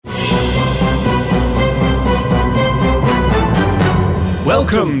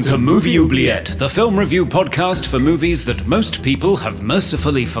Welcome to Movie Oubliette, the film review podcast for movies that most people have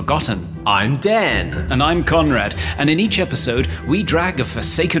mercifully forgotten. I'm Dan. And I'm Conrad, and in each episode, we drag a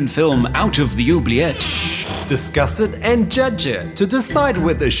forsaken film out of the oubliette, Discuss it and judge it to decide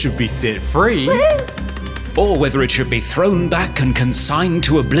whether it should be set free or whether it should be thrown back and consigned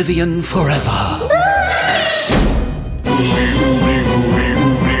to oblivion forever.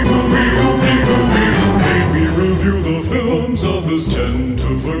 We review the films others tend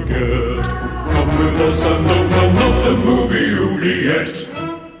to forget. Come with us and open up the movie oubliette.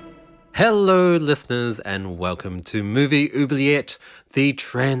 Hello, listeners, and welcome to Movie Oubliette, the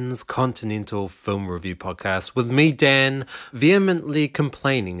transcontinental film review podcast with me, Dan, vehemently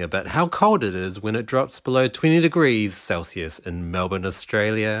complaining about how cold it is when it drops below 20 degrees Celsius in Melbourne,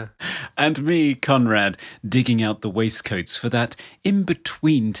 Australia. And me, Conrad, digging out the waistcoats for that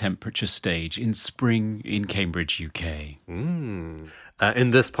in-between temperature stage in spring in Cambridge, UK.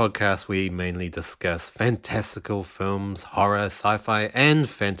 In this podcast, we mainly discuss fantastical films, horror, sci-fi, and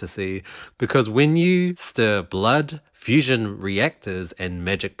fantasy, because when you stir blood, fusion reactors, and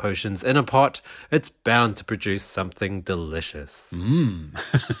magic potions in a pot, it's bound to produce something delicious.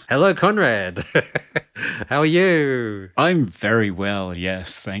 Hello, Conrad. How are you? I'm very well,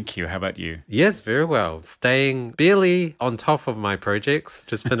 yes, thank you. How about you? Yes, very well. Staying barely on top of my projects.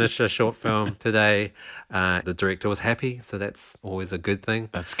 Just finished a short film today. The director was happy, so that's always a good thing.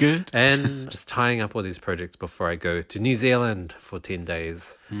 That's good. And just tying up all these projects before I go to New Zealand for 10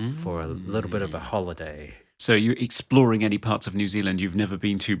 days for a little bit of a holiday. So you're exploring any parts of New Zealand you've never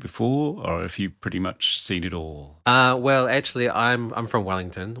been to before, or have you pretty much seen it all? Well, actually, I'm from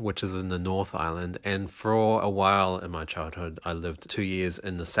Wellington, which is in the North Island, and for a while in my childhood, I lived 2 years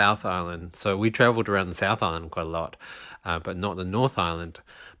in the South Island. So we travelled around the South Island quite a lot, but not the North Island.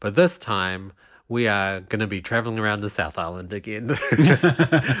 But this time, we are going to be traveling around the South Island again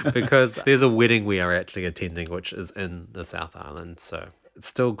because there's a wedding we are actually attending, which is in the South Island. So it's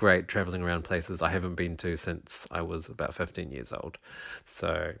still great traveling around places I haven't been to since I was about 15 years old.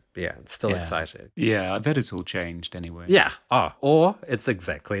 So yeah, it's still exciting. Yeah, I bet it's all changed anyway. Yeah. Oh, or it's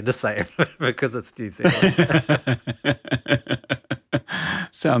exactly the same because it's New Zealand.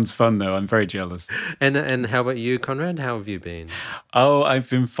 Sounds fun, though. I'm very jealous. And how about you, Conrad? How have you been? Oh, I've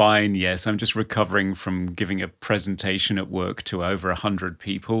been fine, yes. I'm just recovering from giving a presentation at work to over 100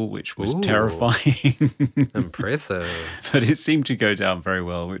 people, which was terrifying. Impressive. But it seemed to go down very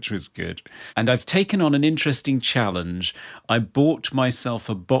well, which was good. And I've taken on an interesting challenge. I bought myself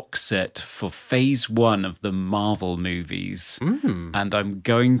a box set for phase 1 of the Marvel movies, and I'm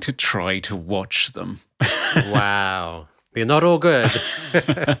going to try to watch them. Wow. They're not all good.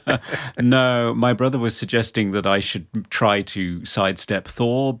 No, my brother was suggesting that I should try to sidestep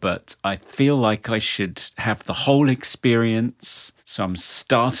Thor, but I feel like I should have the whole experience. So I'm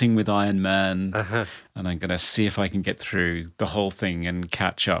starting with Iron Man, and I'm going to see if I can get through the whole thing and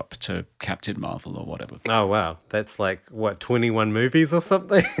catch up to Captain Marvel or whatever. Oh, wow. That's like, 21 movies or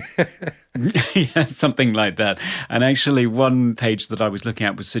something? Yeah, something like that. And actually, one page that I was looking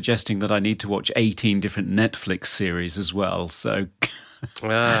at was suggesting that I need to watch 18 different Netflix series as well. So,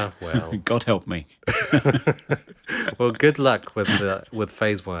 well. God help me. Well, good luck with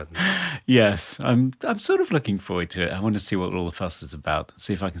phase 1. Yes, I'm sort of looking forward to it. I want to see what all the fuss is about.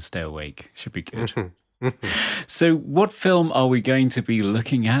 See if I can stay awake. Should be good. So, what film are we going to be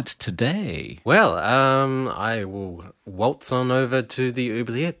looking at today? Well, I will waltz on over to the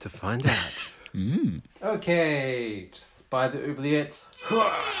oubliette to find out. Okay, just by the oubliette.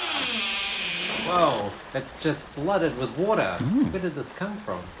 Whoa, it's just flooded with water. Where did this come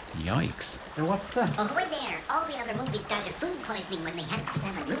from? Yikes. And what's this? Oh, in there. All the other movies died of food poisoning when they had to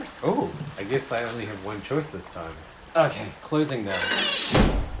set it loose. Oh, I guess I only have one choice this time. Okay, closing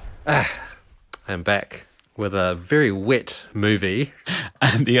now. I'm back with a very wet movie.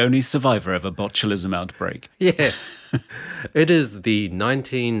 And the only survivor of a botulism outbreak. Yes. It is the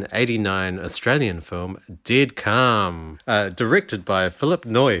 1989 Australian film Dead Calm, directed by Philip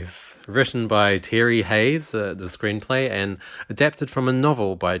Noyce. Written by Terry Hayes, the screenplay, and adapted from a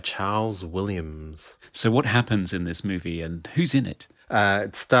novel by Charles Williams. So what happens in this movie and who's in it?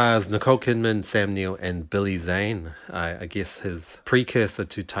 It stars Nicole Kidman, Sam Neill, and Billy Zane. I guess his precursor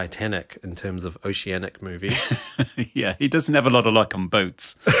to Titanic in terms of oceanic movies. Yeah, he doesn't have a lot of luck on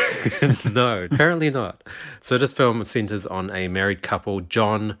boats. No, apparently not. So this film centers on a married couple,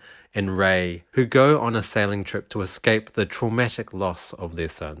 John and Ray, who go on a sailing trip to escape the traumatic loss of their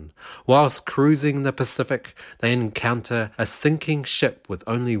son. Whilst cruising the Pacific, they encounter a sinking ship with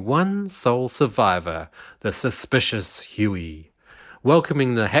only one sole survivor, the suspicious Huey.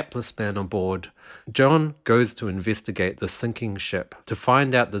 Welcoming the hapless man on board, John goes to investigate the sinking ship to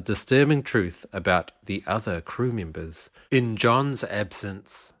find out the disturbing truth about the other crew members. In John's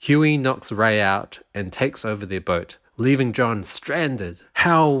absence, Huey knocks Ray out and takes over their boat, leaving John stranded.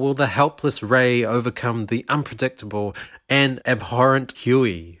 How will the helpless Ray overcome the unpredictable and abhorrent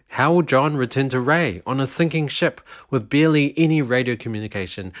Huey? How will John return to Ray on a sinking ship with barely any radio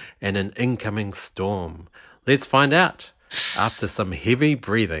communication and an incoming storm? Let's find out after some heavy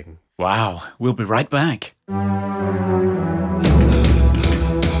breathing. Wow, we'll be right back.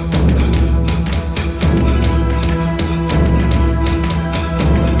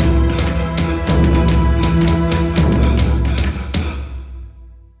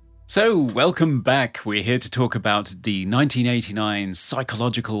 So, welcome back. We're here to talk about the 1989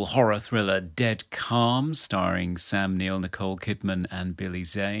 psychological horror thriller Dead Calm, starring Sam Neill, Nicole Kidman, and Billy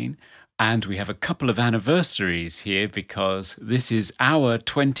Zane. And we have a couple of anniversaries here because this is our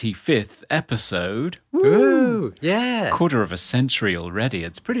 25th episode. Ooh, yeah. Quarter of a century already.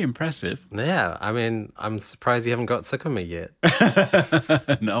 It's pretty impressive. Yeah, I mean, I'm surprised you haven't got sick of me yet.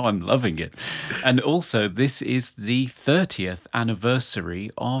 No, I'm loving it. And also, this is the 30th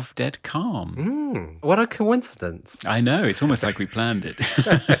anniversary of Dead Calm. What a coincidence. I know, it's almost like we planned it.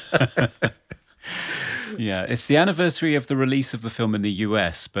 Yeah, it's the anniversary of the release of the film in the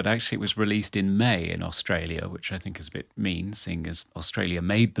US, but actually it was released in May in Australia, which I think is a bit mean, seeing as Australia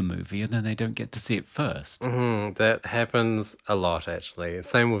made the movie and then they don't get to see it first. That happens a lot, actually.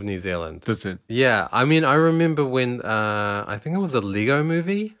 Same with New Zealand. Does it? Yeah, I mean, I remember when, I think it was a Lego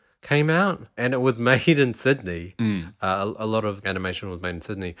movie came out and it was made in Sydney. A lot of animation was made in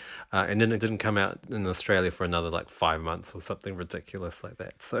Sydney, and then it didn't come out in Australia for another like 5 months or something ridiculous like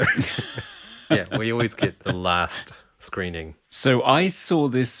that. So... Yeah, we always get the last screening. So I saw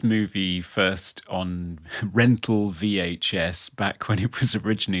this movie first on rental VHS back when it was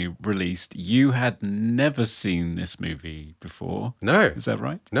originally released. You had never seen this movie before. No. Is that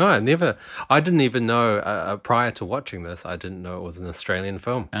right? No, I never. I didn't even know, prior to watching this, I didn't know it was an Australian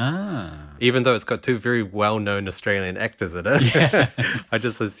film. Ah. Even though it's got two very well-known Australian actors in it. Yeah. I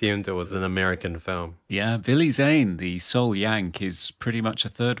just assumed it was an American film. Yeah, Billy Zane, the soul yank, is pretty much a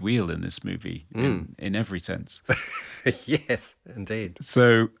third wheel in this movie in every sense. Yes, indeed.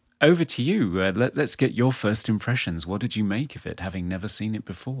 So over to you. Let's get your first impressions. What did you make of it, having never seen it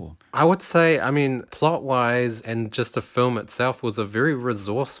before? I would say, I mean, plot-wise and just the film itself was a very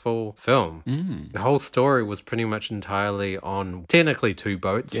resourceful film. The whole story was pretty much entirely on technically two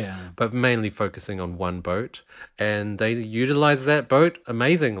boats, but mainly focusing on one boat. And they utilized that boat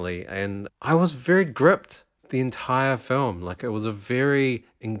amazingly. And I was very gripped the entire film. Like, it was a very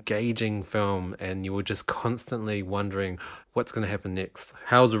engaging film and you were just constantly wondering what's going to happen next.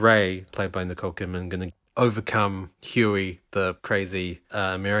 How's Ray, played by Nicole Kidman, going to overcome Huey, the crazy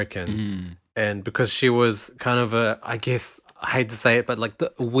American? And because she was kind of a, I guess, I hate to say it, but like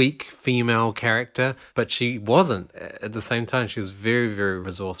the weak female character, but she wasn't. At the same time, she was very, very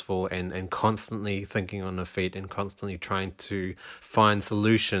resourceful and constantly thinking on her feet and constantly trying to find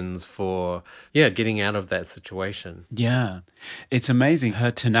solutions for, getting out of that situation. Yeah. It's amazing, her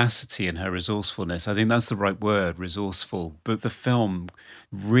tenacity and her resourcefulness. I think that's the right word, resourceful. But the film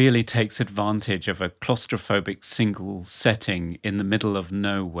really takes advantage of a claustrophobic single setting in the middle of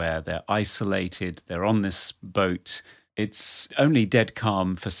nowhere. They're isolated. They're on this boat. It's only dead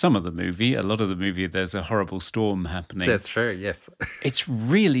calm for some of the movie. A lot of the movie, there's a horrible storm happening. That's true, yes. It's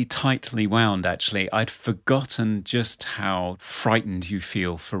really tightly wound, actually. I'd forgotten just how frightened you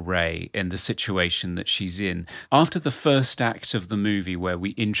feel for Ray in the situation that she's in. After the first act of the movie, where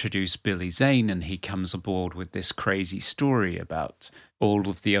we introduce Billy Zane and he comes aboard with this crazy story about all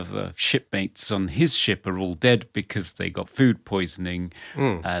of the other shipmates on his ship are all dead because they got food poisoning.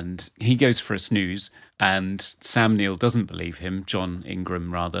 And he goes for a snooze. And Sam Neill doesn't believe him, John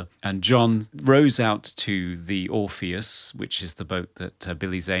Ingram rather. And John rows out to the Orpheus, which is the boat that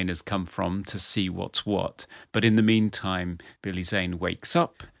Billy Zane has come from, to see what's what. But in the meantime, Billy Zane wakes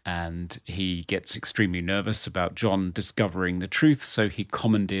up and he gets extremely nervous about John discovering the truth. So he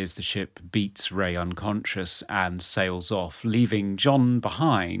commandeers the ship, beats Ray unconscious and sails off, leaving John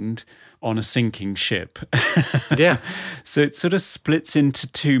behind on a sinking ship. Yeah. So it sort of splits into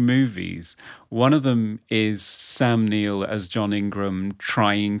two movies. One of them is Sam Neill as John Ingram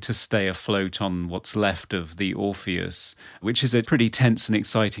trying to stay afloat on what's left of the Orpheus, which is a pretty tense and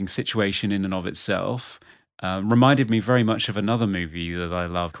exciting situation in and of itself. Reminded me very much of another movie that I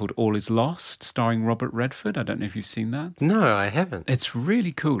love called All Is Lost, starring Robert Redford. I don't know if you've seen that. No, I haven't. It's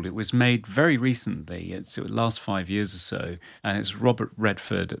really cool. It was made very recently. It last 5 years or so. And it's Robert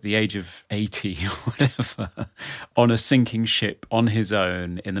Redford at the age of 80 or whatever on a sinking ship on his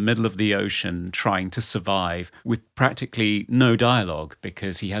own in the middle of the ocean trying to survive with practically no dialogue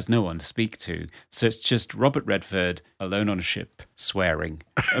because he has no one to speak to. So it's just Robert Redford alone on a ship swearing.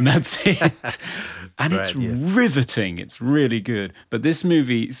 And that's it. And it's riveting. It's really good. But this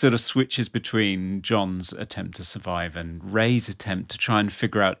movie sort of switches between John's attempt to survive and Ray's attempt to try and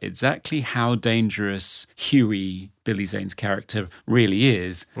figure out exactly how dangerous Huey, Billy Zane's character, really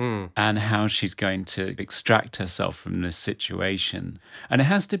is and how she's going to extract herself from this situation. And it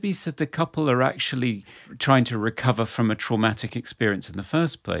has to be said the couple are actually trying to recover from a traumatic experience in the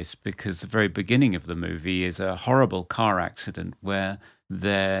first place, because the very beginning of the movie is a horrible car accident where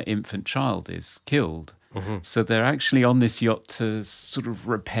their infant child is killed. So they're actually on this yacht to sort of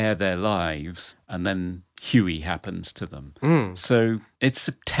repair their lives, and then Huey happens to them. So it's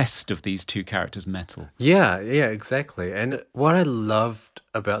a test of these two characters' mettle. Yeah, exactly. And what I loved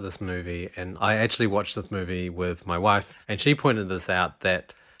about this movie, and I actually watched this movie with my wife, and she pointed this out,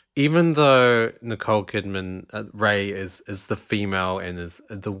 that even though Nicole Kidman, Ray, is the female and is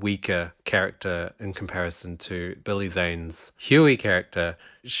the weaker character in comparison to Billy Zane's Huey character,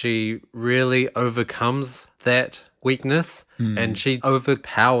 she really overcomes that weakness and she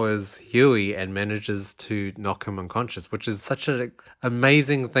overpowers Huey and manages to knock him unconscious, which is such an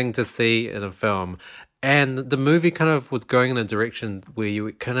amazing thing to see in a film. And the movie kind of was going in a direction where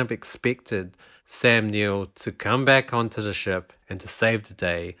you kind of expected Sam Neill to come back onto the ship and to save the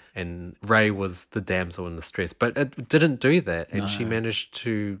day, and Ray was the damsel in distress. But it didn't do that, and she managed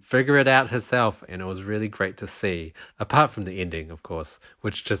to figure it out herself, and it was really great to see, apart from the ending, of course,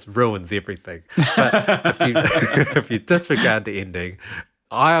 which just ruins everything. But if you disregard the ending,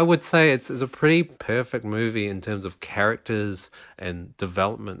 I would say it's a pretty perfect movie in terms of characters and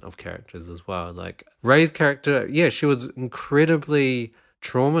development of characters as well. Like Ray's character, she was incredibly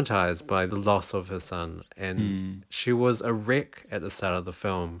traumatized by the loss of her son, and she was a wreck at the start of the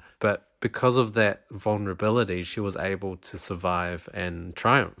film, but because of that vulnerability she was able to survive and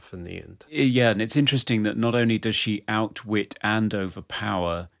triumph in the end. Yeah, and it's interesting that not only does she outwit and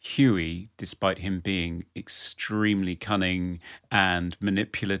overpower Huey, despite him being extremely cunning and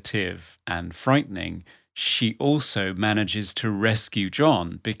manipulative and frightening, she also manages to rescue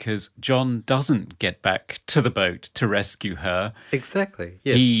John, because John doesn't get back to the boat to rescue her. Exactly.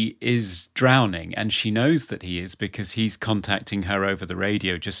 Yes. He is drowning, and she knows that he is because he's contacting her over the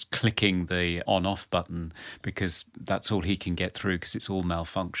radio, just clicking the on-off button, because that's all he can get through because it's all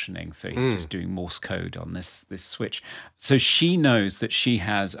malfunctioning. So he's just doing Morse code on this switch. So she knows that she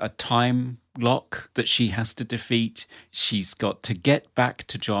has a time lock that she has to defeat. She's got to get back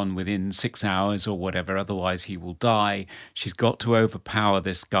to John within 6 hours or whatever, otherwise he will die. She's got to overpower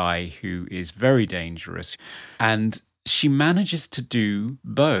this guy who is very dangerous. And she manages to do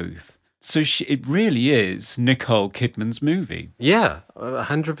both. So it really is Nicole Kidman's movie. Yeah,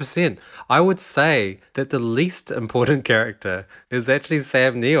 100%. I would say that the least important character is actually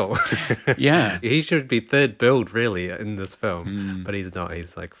Sam Neill. Yeah. He should be third billed, really, in this film. But he's not.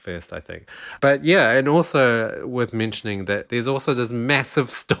 He's like first, I think. But yeah, and also worth mentioning that there's also this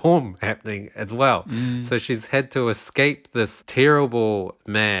massive storm happening as well. So she's had to escape this terrible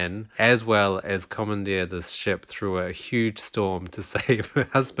man as well as commandeer this ship through a huge storm to save her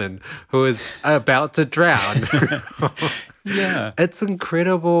husband, who is about to drown. Yeah. It's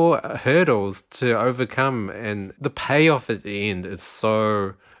incredible hurdles to overcome, and the payoff at the end is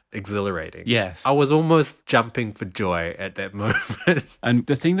so exhilarating. Yes. I was almost jumping for joy at that moment. And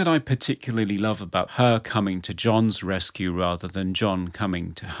the thing that I particularly love about her coming to John's rescue rather than John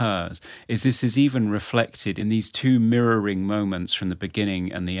coming to hers is this is even reflected in these two mirroring moments from the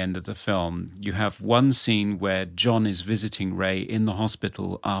beginning and the end of the film. You have one scene where John is visiting Ray in the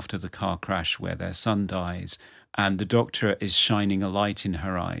hospital after the car crash where their son dies, and the doctor is shining a light in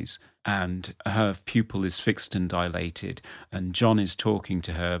her eyes, and her pupil is fixed and dilated, and John is talking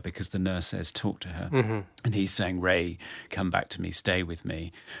to her because the nurse says talk to her, and he's saying, Ray, come back to me, stay with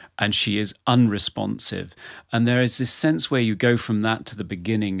me, and she is unresponsive. And there is this sense where you go from that to the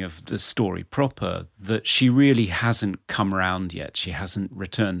beginning of the story proper, that she really hasn't come around yet, she hasn't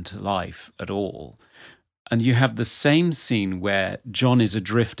returned to life at all. And you have the same scene where John is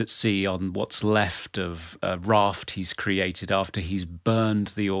adrift at sea on what's left of a raft he's created after he's burned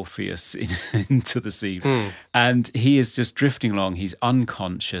the Orpheus into the sea. And he is just drifting along. He's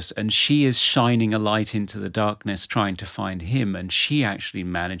unconscious, and she is shining a light into the darkness trying to find him. And she actually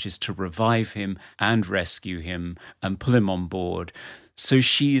manages to revive him and rescue him and pull him on board. So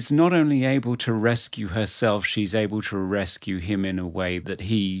she is not only able to rescue herself, she's able to rescue him in a way that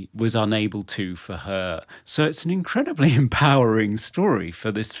he was unable to for her. So it's an incredibly empowering story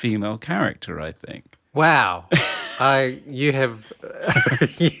for this female character, I think. Wow. You have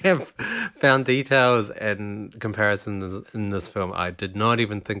found details and comparisons in this film I did not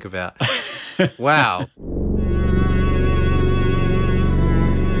even think about. Wow.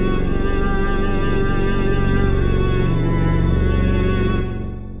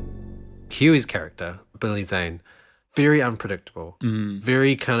 Huey's character, Billy Zane, very unpredictable,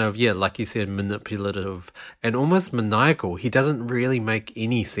 very kind of, like you said, manipulative and almost maniacal. He doesn't really make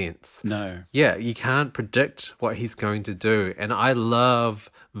any sense. No. Yeah, you can't predict what he's going to do. And I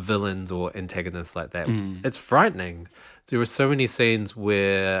love villains or antagonists like that. It's frightening. There were so many scenes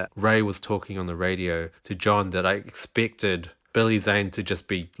where Ray was talking on the radio to John that I expected Billy Zane to just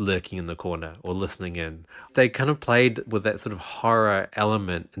be lurking in the corner or listening in. They kind of played with that sort of horror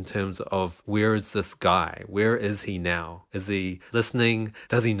element in terms of, where is this guy? Where is he now? Is he listening?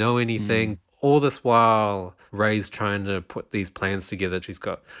 Does he know anything? All this while, Ray's trying to put these plans together. She's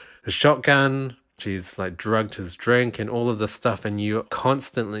got a shotgun. She's like drugged his drink and all of this stuff. And you're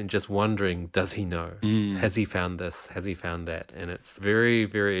constantly just wondering, does he know? Has he found this? Has he found that? And it's very,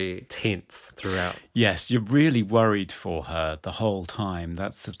 very tense throughout. Yes, you're really worried for her the whole time.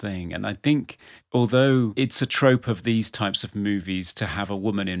 That's the thing. And I think, although it's a trope of these types of movies to have a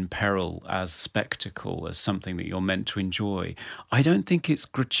woman in peril as spectacle, as something that you're meant to enjoy, I don't think it's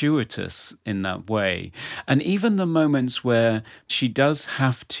gratuitous in that way. And even the moments where she does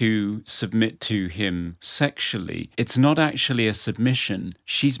have to submit to him sexually, it's not actually a submission.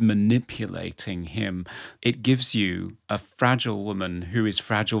 She's manipulating him. It gives you a fragile woman who is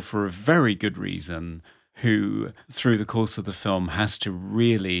fragile for a very good reason, who through the course of the film has to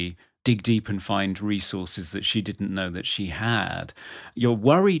really dig deep and find resources that she didn't know that she had. You're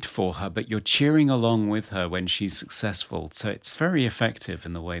worried for her, but you're cheering along with her when she's successful. So it's very effective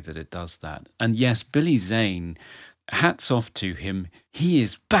in the way that it does that. And yes, Billy Zane, hats off to him. He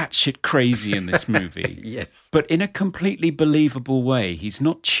is batshit crazy in this movie. Yes. But in a completely believable way. He's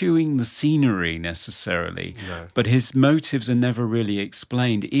not chewing the scenery necessarily. No. But his motives are never really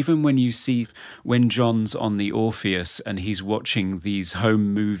explained. Even when you see when John's on the Orpheus and he's watching these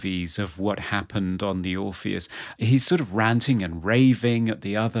home movies of what happened on the Orpheus, he's sort of ranting and raving at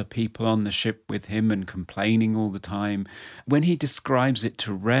the other people on the ship with him and complaining all the time. When he describes it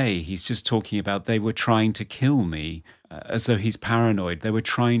to Ray, he's just talking about they were trying to kill me. As though he's paranoid. They were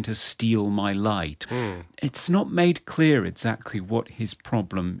trying to steal my light. It's not made clear exactly what his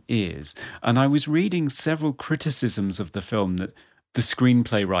problem is. And I was reading several criticisms of the film that the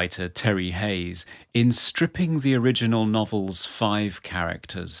screenplay writer, Terry Hayes, in stripping the original novel's 5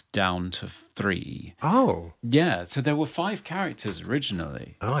 characters down to 3. Oh. Yeah, so there were 5 characters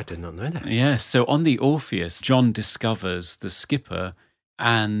originally. Oh, I did not know that. Yeah, so on the Orpheus, John discovers the skipper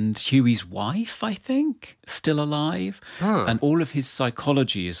and Huey's wife, I think, still alive. And all of his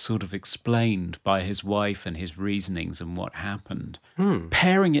psychology is sort of explained by his wife and his reasonings and what happened.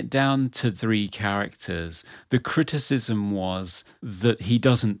 Paring it down to 3 characters, the criticism was that he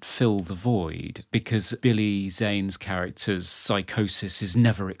doesn't fill the void because Billy Zane's character's psychosis is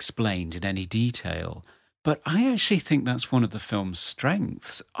never explained in any detail. But I actually think that's one of the film's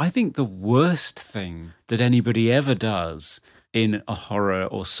strengths. I think the worst thing that anybody ever does in a horror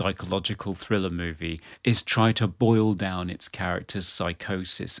or psychological thriller movie is try to boil down its character's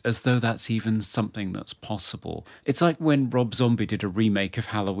psychosis as though that's even something that's possible. It's like when Rob Zombie did a remake of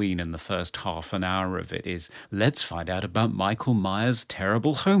Halloween and the first half an hour of it is, let's find out about Michael Myers'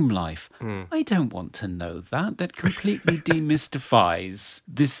 terrible home life. I don't want to know that. That completely demystifies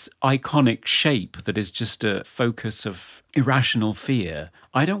this iconic shape that is just a focus of irrational fear.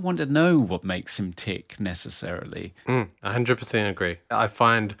 I don't want to know what makes him tick necessarily. 100% agree. I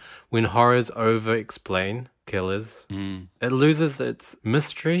find when horrors over-explain killers, it loses its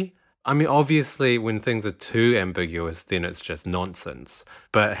mystery. I mean, obviously, when things are too ambiguous, then it's just nonsense.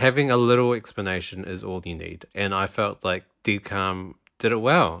 But having a little explanation is all you need. And I felt like Dead Calm did it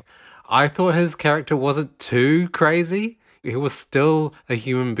well. I thought his character wasn't too crazy. He was still a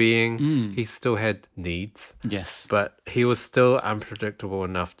human being. He still had needs. Yes. But he was still unpredictable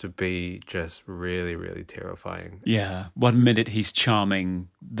enough to be just really, really terrifying. Yeah. 1 minute he's charming,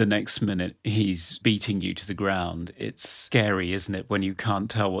 the next minute he's beating you to the ground. It's scary, isn't it, when you can't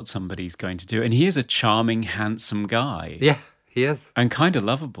tell what somebody's going to do. And he is a charming, handsome guy. Yeah, he is. And kind of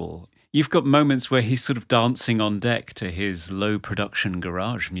lovable. You've got moments where he's sort of dancing on deck to his low production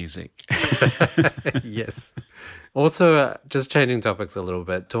garage music. Yes. Also, just changing topics a little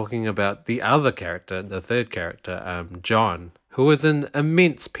bit, talking about the other character, the third character, John, who is in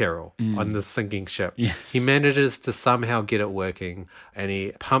immense peril on this sinking ship. Yes. He manages to somehow get it working and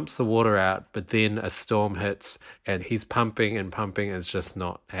he pumps the water out, but then a storm hits and he's pumping and pumping. It's just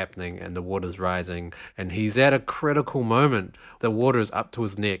not happening and the water's rising. And he's at a critical moment. The water is up to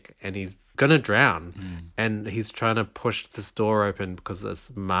his neck and he's gonna drown, and he's trying to push this door open because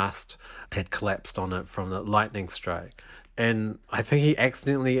this mast had collapsed on it from the lightning strike. And I think he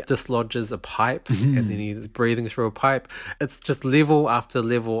accidentally dislodges a pipe and then he's breathing through a pipe. It's just level after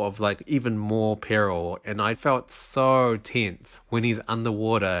level of like even more peril. And I felt so tense when he's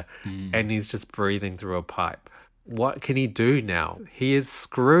underwater and he's just breathing through a pipe. What can he do now? He is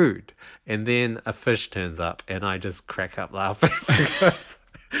screwed. And then a fish turns up and I just crack up laughing because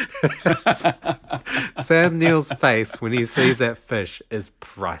Sam Neill's face when he sees that fish is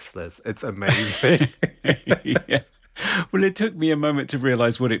priceless. It's amazing. Yeah. Well, it took me a moment to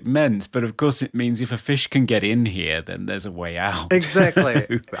realize what it meant, but of course it means if a fish can get in here, then there's a way out.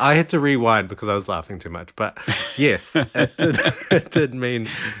 Exactly. I had to rewind because I was laughing too much. But yes, it did mean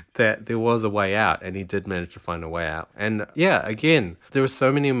that there was a way out and he did manage to find a way out. And yeah, again, there were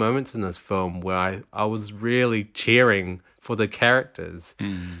so many moments in this film where I was really cheering for the characters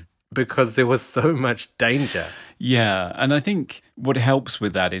because there was so much danger. Yeah, and I think what helps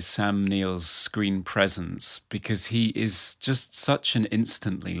with that is Sam Neill's screen presence, because he is just such an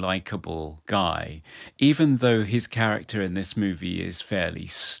instantly likable guy. Even though his character in this movie is fairly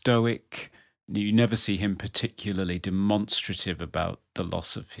stoic, you never see him particularly demonstrative about the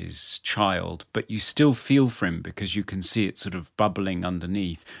loss of his child, but you still feel for him because you can see it sort of bubbling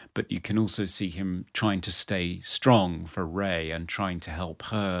underneath, but you can also see him trying to stay strong for Ray and trying to help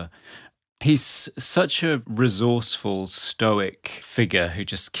her. He's such a resourceful, stoic figure who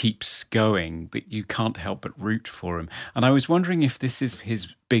just keeps going that you can't help but root for him. And I was wondering if this is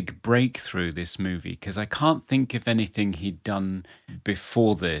his big breakthrough, this movie, because I can't think of anything he'd done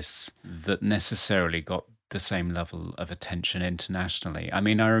before this that necessarily got the same level of attention internationally. I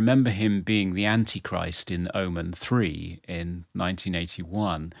mean, I remember him being the Antichrist in Omen 3 in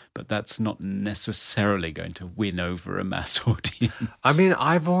 1981, but that's not necessarily going to win over a mass audience. I mean,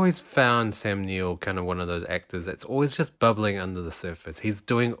 I've always found Sam Neill kind of one of those actors that's always just bubbling under the surface. He's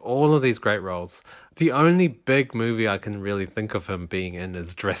doing all of these great roles. The only big movie I can really think of him being in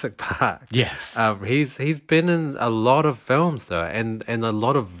is Jurassic Park. Yes. He's been in a lot of films though, and a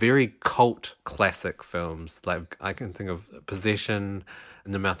lot of very cult classic films. Like I can think of Possession,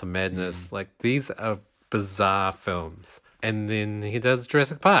 In the Mouth of Madness. Like these are bizarre films. And then he does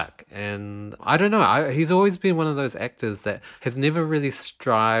Jurassic Park. And I don't know, he's always been one of those actors that has never really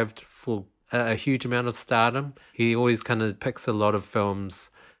strived for a huge amount of stardom. He always kind of picks a lot of films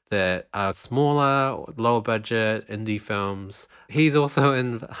that are smaller, lower budget, indie films. He's also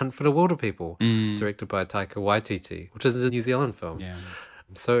in Hunt for the Wilderpeople, directed by Taika Waititi, which is a New Zealand film. Yeah.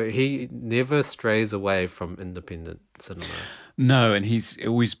 So he never strays away from independent cinema. No, and he's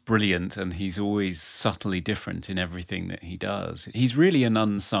always brilliant and he's always subtly different in everything that he does. He's really an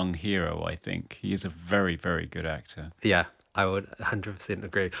unsung hero, I think. He is a very, very good actor. Yeah, I would 100%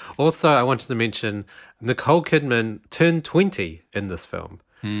 agree. Also, I wanted to mention Nicole Kidman turned 20 in this film.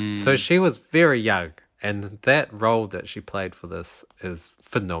 So she was very young, and that role that she played for this is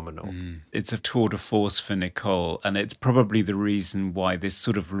phenomenal. It's a tour de force for Nicole, and it's probably the reason why this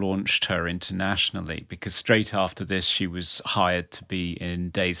sort of launched her internationally, because straight after this she was hired to be in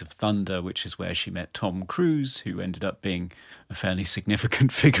Days of Thunder, which is where she met Tom Cruise, who ended up being a fairly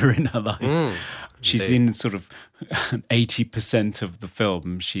significant figure in her life. She's in sort of 80% of the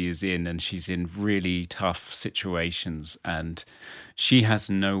film she is in, and she's in really tough situations, and she has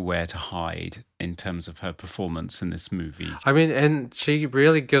nowhere to hide in terms of her performance in this movie. I mean, and she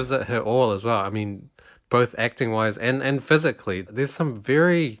really gives it her all as well. I mean, both acting-wise and physically. There's some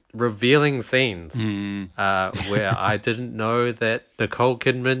very revealing scenes where I didn't know that Nicole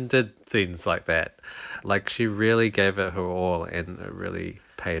Kidman did things like that. Like, she really gave it her all, and it really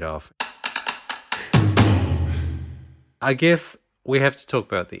paid off. I guess we have to talk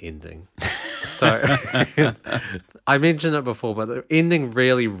about the ending. So, I mentioned it before, but the ending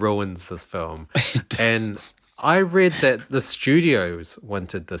really ruins this film. And I read that the studios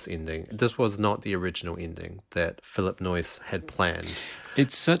wanted this ending. This was not the original ending that Philip Noyce had planned.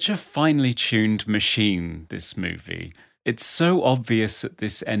 It's such a finely tuned machine, this movie. It's so obvious that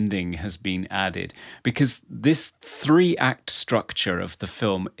this ending has been added because this 3-act structure of the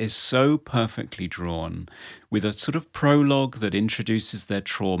film is so perfectly drawn, with a sort of prologue that introduces their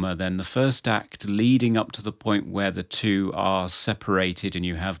trauma, then the first act leading up to the point where the two are separated and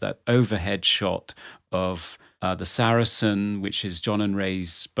you have that overhead shot of the Saracen, which is John and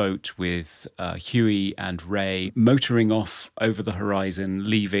Ray's boat with Huey and Ray motoring off over the horizon,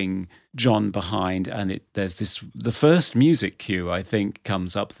 leaving John behind. And there's the first music cue, I think,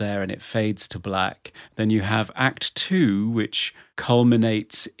 comes up there and it fades to black. Then you have Act 2, which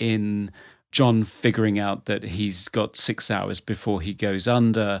culminates in John figuring out that he's got 6 hours before he goes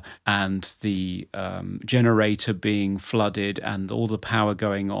under, and the generator being flooded and all the power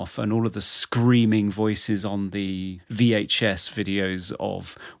going off and all of the screaming voices on the VHS videos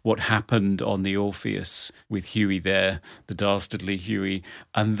of what happened on the Orpheus with Huey there, the dastardly Huey.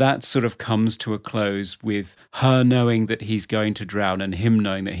 And that sort of comes to a close with her knowing that he's going to drown and him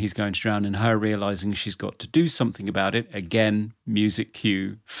knowing that he's going to drown and her realizing she's got to do something about it. Again, music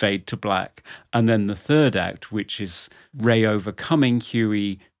cue, fade to black. And then the third act, which is Ray overcoming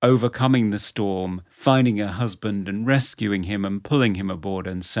Huey, overcoming the storm, finding her husband and rescuing him and pulling him aboard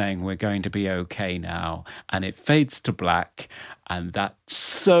and saying, we're going to be okay now. And it fades to black. And that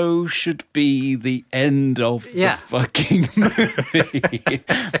so should be the end of the fucking movie.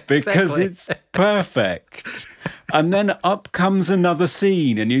 Because it's perfect. And then up comes another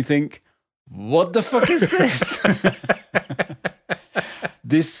scene and you think, what the fuck is this?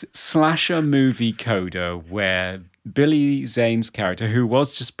 This slasher movie coda where Billy Zane's character, who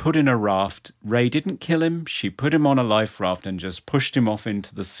was just put in a raft, Ray didn't kill him. She put him on a life raft and just pushed him off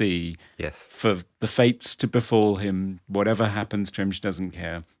into the sea. Yes. For the fates to befall him. Whatever happens to him, she doesn't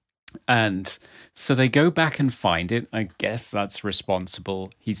care. And so they go back and find it. I guess that's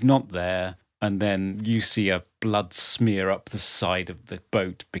responsible. He's not there. And then you see a blood smear up the side of the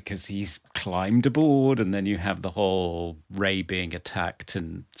boat because he's climbed aboard. And then you have the whole Ray being attacked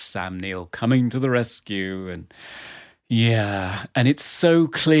and Sam Neill coming to the rescue. And yeah, and it's so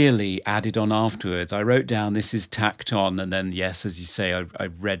clearly added on afterwards. I wrote down this is tacked on. And then, yes, as you say, I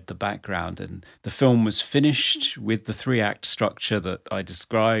read the background. And the film was finished with the 3-act structure that I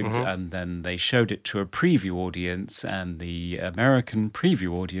described. Mm-hmm. And then they showed it to a preview audience. And the American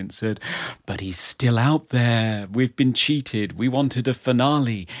preview audience said, but he's still out there. We've been cheated. We wanted a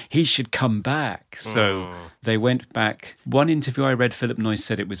finale. He should come back. So they went back. One interview I read, Philip Noyce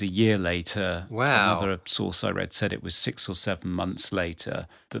said it was a year later. Wow. Another source I read said it was 6 or 7 months later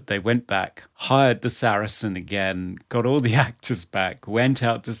that they went back, hired the Saracen again, got all the actors back, went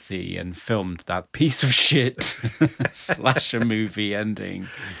out to sea and filmed that piece of shit slasher movie ending.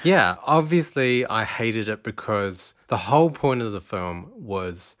 Yeah, obviously I hated it because the whole point of the film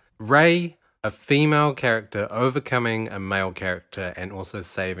was Ray, a female character, overcoming a male character and also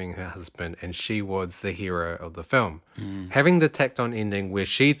saving her husband, and she was the hero of the film. Having the tacked on ending where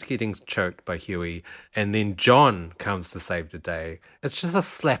she's getting choked by Huey and then John comes to save the day, it's just a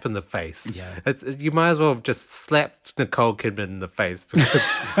slap in the face. Yeah. You might as well have just slapped Nicole Kidman in the face because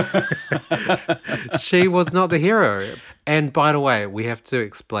she was not the hero. And by the way, we have to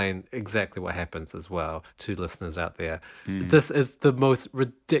explain exactly what happens as well to listeners out there. This is the most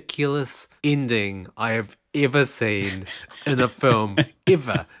ridiculous ending I have ever seen in a film,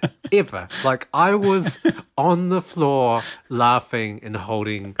 ever. Like, I was on the floor laughing and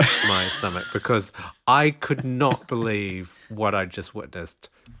holding my stomach because I could not believe what I just witnessed.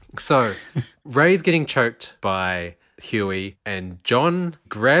 So, Ray's getting choked by Huey, and John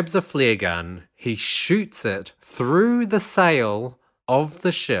grabs a flare gun. He shoots it through the sail of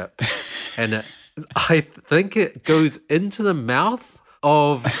the ship, and I think it goes into the mouth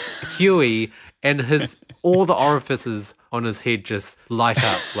of Huey, and all the orifices on his head just light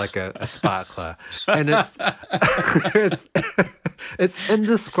up like a sparkler. And it's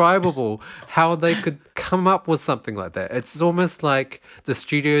indescribable how they could come up with something like that. It's almost like the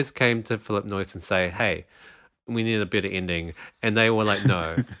studios came to Philip Noyce and say, hey, we need a better ending. And they were like,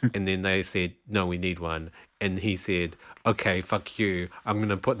 no. And then they said, no, we need one. And he said, okay, fuck you. I'm going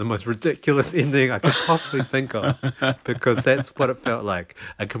to put the most ridiculous ending I could possibly think of, because that's what it felt like.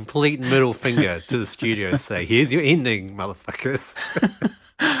 A complete middle finger to the studio say, here's your ending, motherfuckers.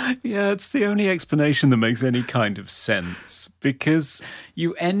 Yeah, it's the only explanation that makes any kind of sense, because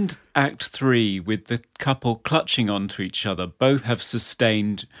you end Act 3 with the couple clutching onto each other. Both have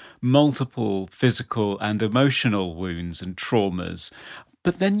sustained multiple physical and emotional wounds and traumas.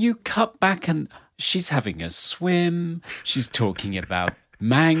 But then you cut back and she's having a swim. She's talking about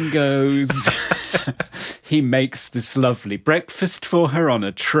mangoes. He makes this lovely breakfast for her on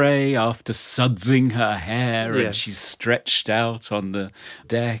a tray after sudsing her hair, and she's stretched out on the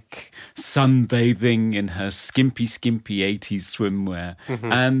deck, sunbathing in her skimpy 80s swimwear.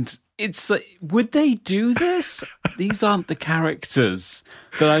 And it's like, would they do this? These aren't the characters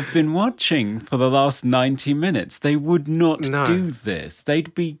that I've been watching for the last 90 minutes. They would not do this.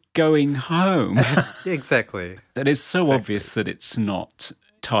 They'd be going home. Exactly. And it's so obvious that it's not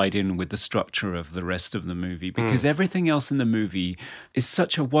tied in with the structure of the rest of the movie, because everything else in the movie is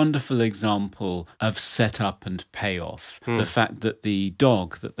such a wonderful example of setup and payoff. The fact that the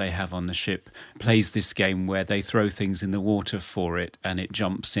dog that they have on the ship plays this game where they throw things in the water for it and it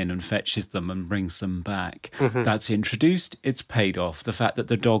jumps in and fetches them and brings them back. That's introduced, it's paid off. The fact that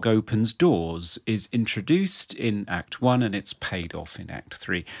the dog opens doors is introduced in Act 1 and it's paid off in Act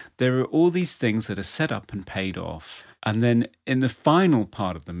 3. There are all these things that are set up and paid off. And then in the final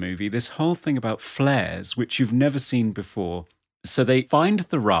part of the movie, this whole thing about flares, which you've never seen before. So they find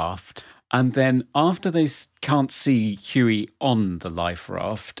the raft, and then after they can't see Huey on the life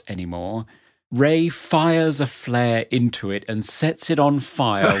raft anymore, Ray fires a flare into it and sets it on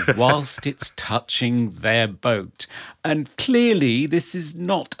fire whilst it's touching their boat. And clearly, this is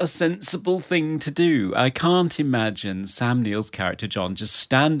not a sensible thing to do. I can't imagine Sam Neill's character, John, just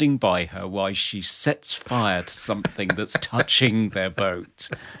standing by her while she sets fire to something that's touching their boat.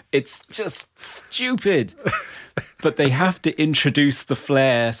 It's just stupid. But they have to introduce the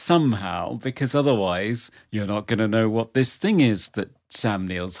flare somehow, because otherwise you're not going to know what this thing is that Sam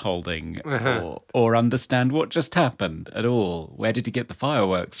Neill's holding, or understand what just happened at all. Where did he get the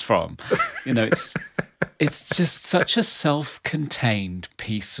fireworks from? You know, it's just such a self-contained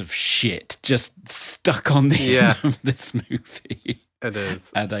piece of shit just stuck on the end of this movie. It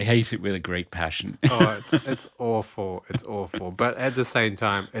is. And I hate it with a great passion. Oh, it's awful. It's awful. But at the same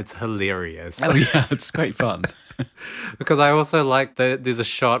time, it's hilarious. Oh, yeah, it's great fun. Because I also like that there's a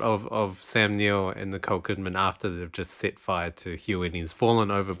shot of Sam Neill and Nicole Kidman after they've just set fire to Huey and he's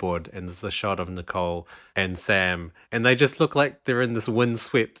fallen overboard, and there's a shot of Nicole and Sam, and they just look like they're in this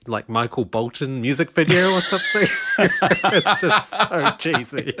windswept, like Michael Bolton music video or something. It's just so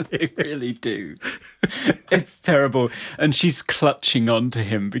cheesy. They really do. It's terrible. And she's clutching onto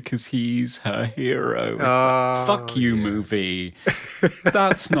him because he's her hero. It's like, fuck you, movie.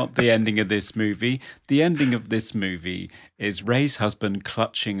 That's not the ending of this movie. The ending of this movie is Ray's husband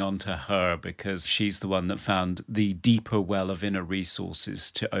clutching onto her because she's the one that found the deeper well of inner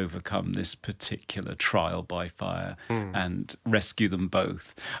resources to overcome this particular trial by fire and rescue them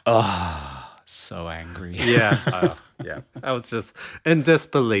both. So angry. Yeah. I was just in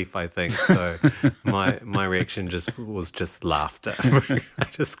disbelief, I think. So my reaction was just laughter. I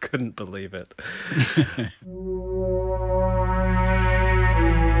just couldn't believe it.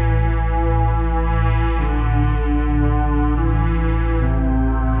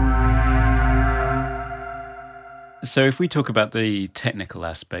 So if we talk about the technical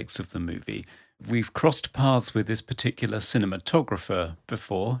aspects of the movie, we've crossed paths with this particular cinematographer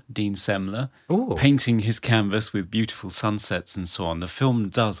before, Dean Semler, painting his canvas with beautiful sunsets and so on. The film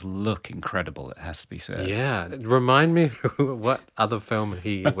does look incredible, it has to be said. Yeah. Remind me what other film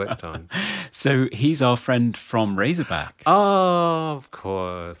he worked on. So he's our friend from Razorback. Oh, of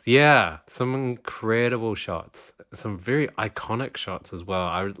course. Yeah. Some incredible shots. Some very iconic shots as well.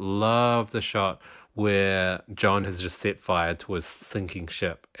 I love the shot where John has just set fire to his sinking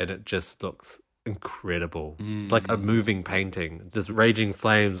ship and it just looks incredible. Like a moving painting. Just raging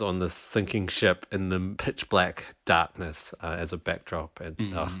flames on this sinking ship in the pitch black darkness as a backdrop,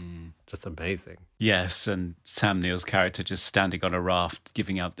 and just amazing. Yes, and Sam Neill's character just standing on a raft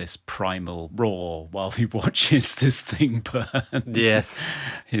giving out this primal roar while he watches this thing burn. Yes.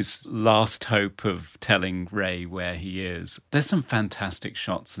 His last hope of telling Ray where he is. There's some fantastic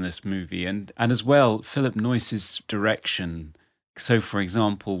shots in this movie, and as well, Philip Noyce's direction. So, for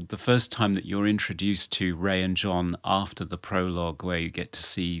example, the first time that you're introduced to Ray and John after the prologue where you get to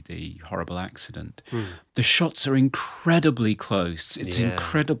see the horrible accident, the shots are incredibly close. It's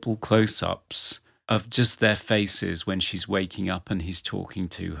incredible close-ups of just their faces when she's waking up and he's talking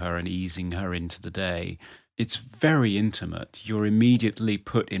to her and easing her into the day. It's very intimate. You're immediately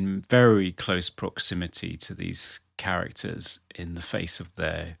put in very close proximity to these characters in the face of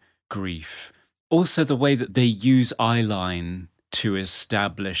their grief. Also, the way that they use eyeline to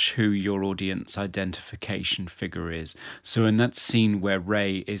establish who your audience identification figure is. So in that scene where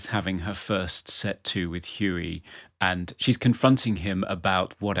Ray is having her first set to with Huey and she's confronting him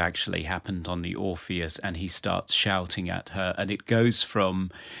about what actually happened on the Orpheus, and he starts shouting at her, and it goes from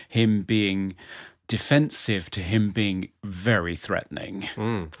him being defensive to him being very threatening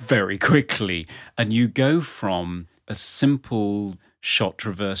very quickly. And you go from a simple shot,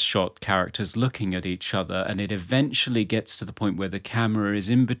 reverse shot, characters looking at each other, and it eventually gets to the point where the camera is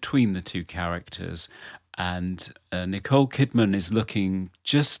in between the two characters. And Nicole Kidman is looking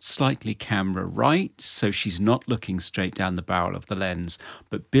just slightly camera right, so she's not looking straight down the barrel of the lens,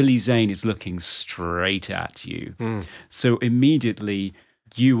 but Billy Zane is looking straight at you. So immediately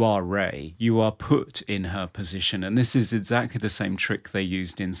you are Ray, you are put in her position. And this is exactly the same trick they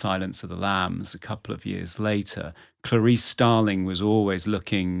used in Silence of the Lambs a couple of years later. Clarice Starling was always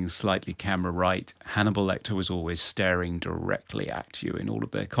looking slightly camera right. Hannibal Lecter was always staring directly at you in all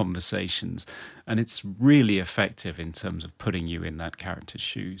of their conversations. And it's really effective in terms of putting you in that character's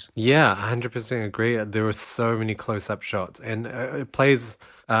shoes. Yeah, 100% agree. There were so many close-up shots, and it plays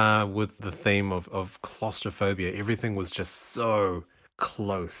with the theme of claustrophobia. Everything was just so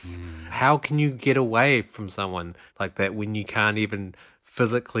close. How can you get away from someone like that when you can't even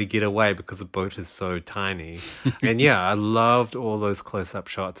physically get away because the boat is so tiny? And yeah, I loved all those close-up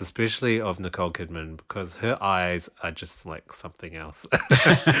shots, especially of Nicole Kidman, because her eyes are just like something else.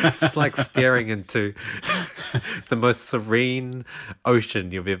 It's like staring into the most serene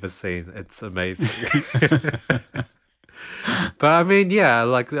ocean you've ever seen. It's amazing. But I mean, yeah,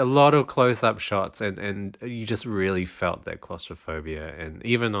 like a lot of close-up shots, and you just really felt that claustrophobia, and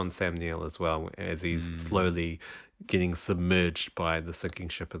even on Sam Neill as well, as he's slowly getting submerged by the sinking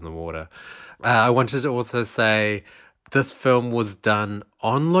ship in the water. I wanted to also say this film was done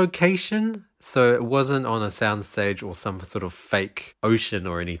on location, so it wasn't on a soundstage or some sort of fake ocean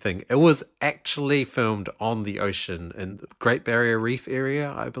or anything. It was actually filmed on the ocean in the Great Barrier Reef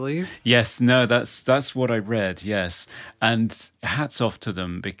area, I believe. Yes, no, that's what I read, yes. And hats off to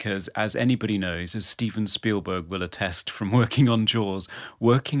them, because as anybody knows, as Steven Spielberg will attest from working on Jaws,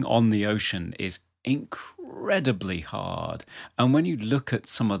 working on the ocean is incredibly hard. And when you look at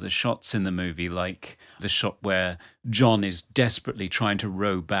some of the shots in the movie, like the shot where John is desperately trying to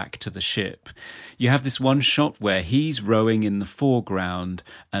row back to the ship, you have this one shot where he's rowing in the foreground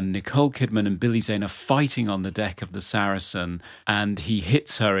and Nicole Kidman and Billy Zane are fighting on the deck of the Saracen, and he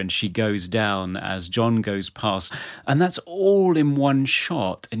hits her and she goes down as John goes past. And that's all in one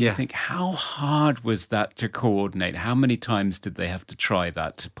shot. And you think, how hard was that to coordinate? How many times did they have to try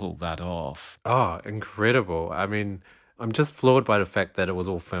that to pull that off? Oh, incredible. I mean, I'm just floored by the fact that it was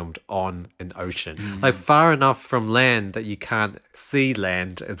all filmed on an ocean, like far enough from land that you can't see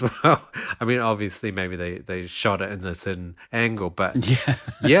land as well. I mean, obviously, maybe they shot it in a certain angle, but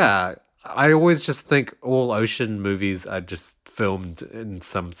yeah, I always just think all ocean movies are just filmed in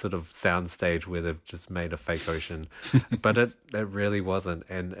some sort of soundstage where they've just made a fake ocean, but it really wasn't,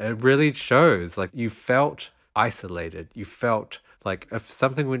 and it really shows. Like, you felt isolated, you felt like if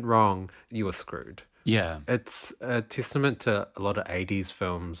something went wrong, you were screwed. Yeah. It's a testament to a lot of 80s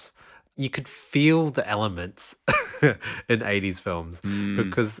films. You could feel the elements in 80s films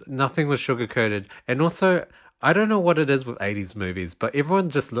because nothing was sugar-coated. And also, I don't know what it is with 80s movies, but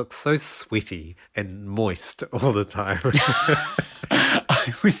everyone just looks so sweaty and moist all the time.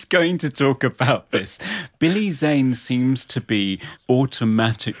 I was going to talk about this. Billy Zane seems to be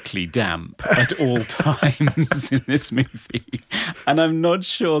automatically damp at all times in this movie. And I'm not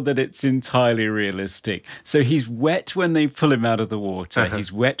sure that it's entirely realistic. So he's wet when they pull him out of the water.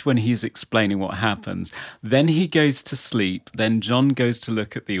 He's wet when he's explaining what happens. Then he goes to sleep. Then John goes to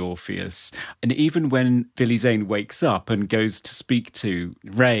look at the Orpheus. And even when Billy Zane wakes up and goes to speak to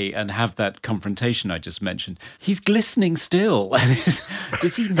Ray and have that confrontation I just mentioned, he's glistening still.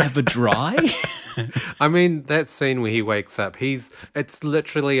 Does he never dry? I mean, that scene where he wakes up, it's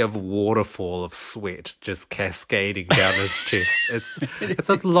literally a waterfall of sweat just cascading down his chest. It's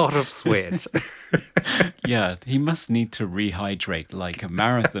a lot of sweat. Yeah, he must need to rehydrate like a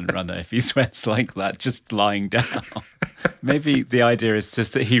marathon runner if he sweats like that, just lying down. Maybe the idea is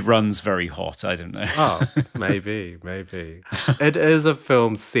just that he runs very hot. I don't know. Oh, maybe. It is a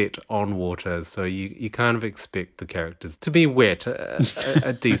film set on water, so you kind of expect the characters to be wet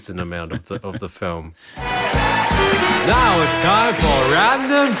a decent amount of the film. Now it's time for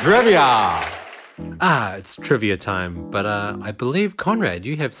Random Trivia. It's trivia time, but I believe, Conrad,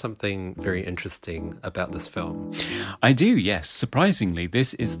 you have something very interesting about this film. I do, yes. Surprisingly,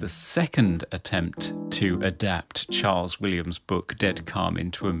 this is the second attempt to adapt Charles Williams' book Dead Calm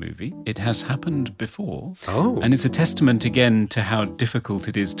into a movie. It has happened before. Oh. And it's a testament again to how difficult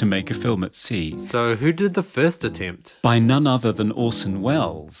it is to make a film at sea. So who did the first attempt? By none other than Orson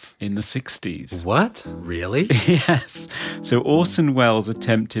Welles in the 60s. What? Really? Yes. So Orson Welles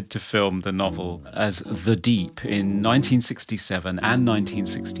attempted to film the novel as The Deep in 1967 and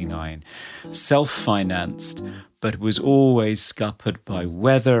 1969, self-financed, but was always scuppered by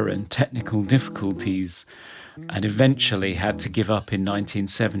weather and technical difficulties, and eventually had to give up in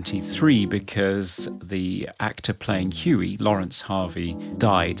 1973 because the actor playing Huey, Lawrence Harvey,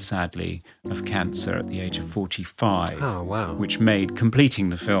 died, sadly, of cancer at the age of 45. Oh, wow. Which made completing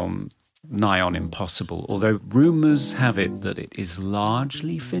the film nigh on impossible, although rumours have it that it is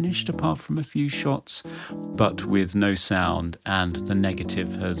largely finished apart from a few shots, but with no sound, and the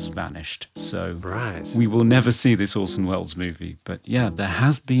negative has vanished. So Right. we will never see this Orson Welles movie. But yeah, there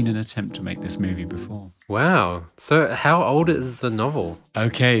has been an attempt to make this movie before. Wow. So how old is the novel?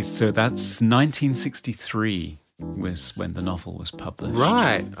 Okay, so that's 1963 was when the novel was published.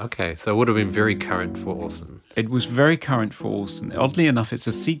 Right. Okay. So it would have been very current for Orson. It was very current for Orson. Oddly enough, it's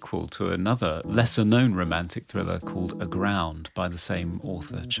a sequel to another lesser-known romantic thriller called Aground by the same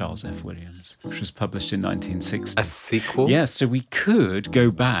author, Charles F. Williams, which was published in 1960. A sequel? Yeah, so we could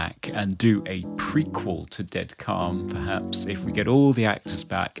go back and do a prequel to Dead Calm, perhaps, if we get all the actors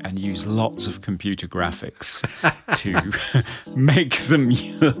back and use lots of computer graphics to make them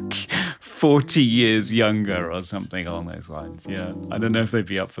look 40 years younger or something along those lines. Yeah, I don't know if they'd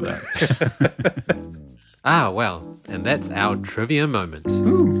be up for that. Ah, well, and that's our trivia moment.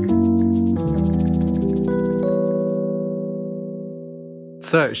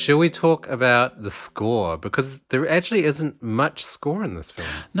 So, shall we talk about the score? Because there actually isn't much score in this film.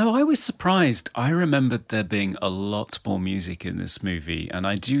 No, I was surprised. I remembered there being a lot more music in this movie, and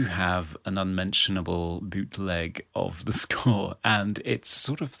I do have an unmentionable bootleg of the score, and it's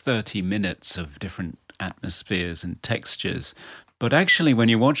sort of 30 minutes of different atmospheres and textures. But actually, when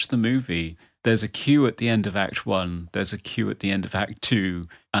you watch the movie, there's a cue at the end of Act 1, there's a cue at the end of Act 2,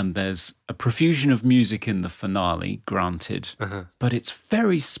 and there's a profusion of music in the finale, granted, but it's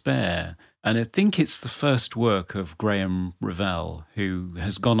very spare. And I think it's the first work of Graham Revell, who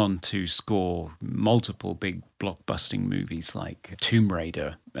has gone on to score multiple big blockbusting movies like Tomb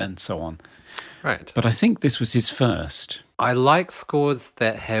Raider and so on. Right. But I think this was his first. I like scores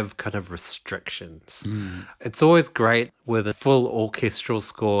that have kind of restrictions. It's always great with a full orchestral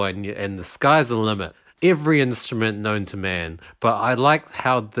score and the sky's the limit. Every instrument known to man. But I like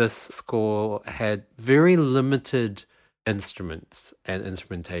how this score had very limited instruments and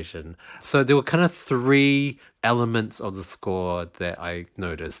instrumentation. So there were kind of three elements of the score that I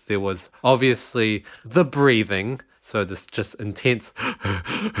noticed. There was obviously the breathing. So this just intense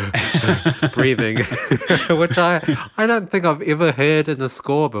breathing, which I don't think I've ever heard in a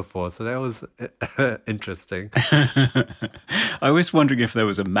score before. So that was interesting. I was wondering if there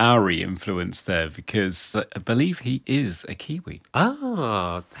was a Maori influence there, because I believe he is a Kiwi.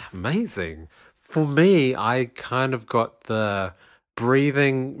 Oh, amazing. For me, I kind of got the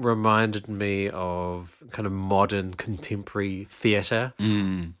breathing reminded me of kind of modern contemporary theatre.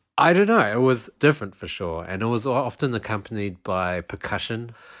 I don't know. It was different for sure. And it was often accompanied by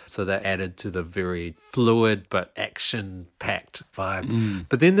percussion. So that added to the very fluid but action-packed vibe.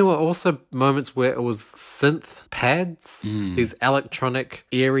 But then there were also moments where it was synth pads, these electronic,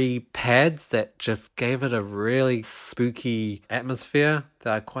 airy pads that just gave it a really spooky atmosphere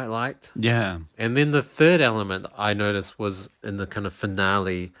that I quite liked. Yeah. And then the third element I noticed was in the kind of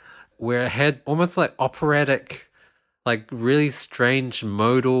finale where it had almost like operatic, like really strange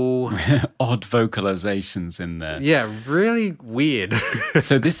modal, Odd vocalizations in there. yeah, really weird.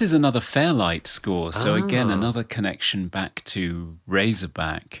 So this is another Fairlight score. So again, another connection back to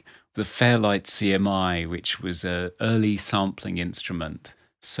Razorback, the Fairlight CMI, which was an early sampling instrument.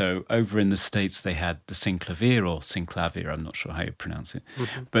 So over in the States, they had the synclavier or synclavier, I'm not sure how you pronounce it.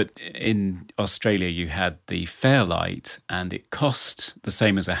 But in Australia, you had the Fairlight, and it cost the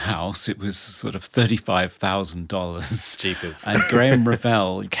same as a house. It was sort of $35,000. Jeepers. And Graham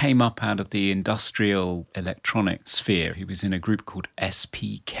Revell came up out of the industrial electronic sphere. He was in a group called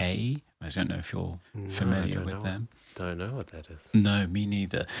SPK. I don't know if you're familiar with them. Don't know what that is. No, me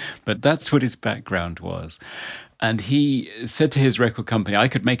neither. But that's what his background was. And he said to his record company, I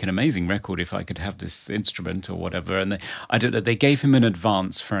could make an amazing record if I could have this instrument or whatever. And they gave him an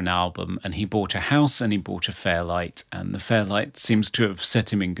advance for an album, and he bought a house and he bought a Fairlight. And the Fairlight seems to have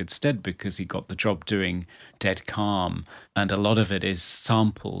set him in good stead because he got the job doing Dead Calm. And a lot of it is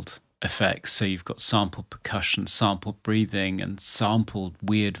sampled effects. So you've got sampled percussion, sampled breathing, and sampled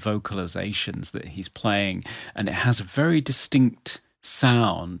weird vocalizations that he's playing. And it has a very distinct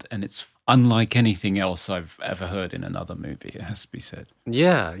sound, and it's unlike anything else I've ever heard in another movie, it has to be said.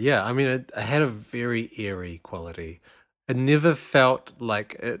 Yeah. I mean, it had a very eerie quality. It never felt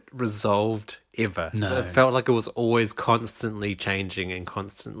like it resolved ever. No. It felt like it was always constantly changing and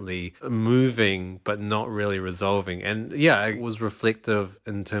constantly moving, but not really resolving. And yeah, it was reflective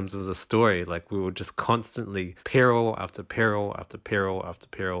in terms of the story. Like we were just constantly peril after peril after peril after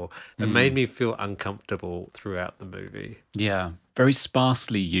peril. It made me feel uncomfortable throughout the movie. Yeah. Very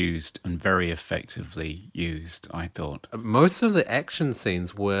sparsely used and very effectively used, I thought. Most of the action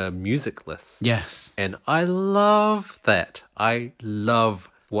scenes were musicless. Yes. And I love that. I love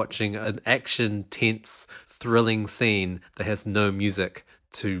watching an action, tense, thrilling scene that has no music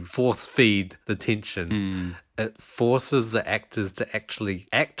to force feed the tension. It forces the actors to actually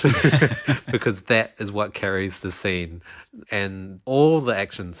act because that is what carries the scene. And all the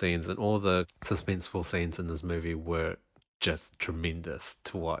action scenes and all the suspenseful scenes in this movie were just tremendous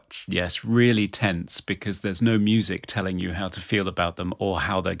to watch. Yes, really tense because there's no music telling you how to feel about them or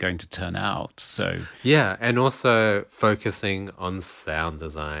how they're going to turn out. So yeah, and also focusing on sound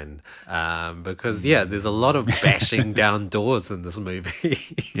design because there's a lot of bashing down doors in this movie.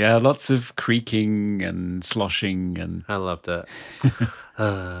 yeah, lots of creaking and sloshing and I loved it.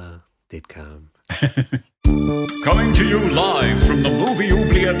 Dead calm. Coming to you live from the Movie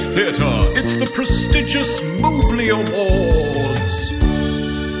Oubliette Theatre, it's the prestigious Mobley Awards.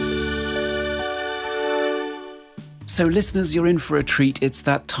 So listeners, you're in for a treat. It's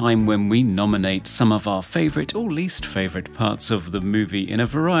that time when we nominate some of our favourite or least favourite parts of the movie in a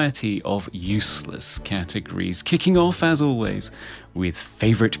variety of useless categories. Kicking off, as always, with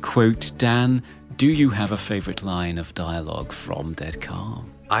favourite quote. Dan, do you have a favourite line of dialogue from Dead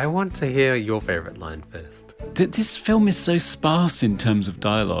Calm? I want to hear your favorite line first. This film is so sparse in terms of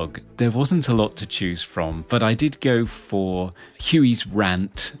dialogue. There wasn't a lot to choose from, but I did go for Huey's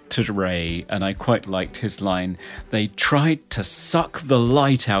rant to Ray, and I quite liked his line, "They tried to suck the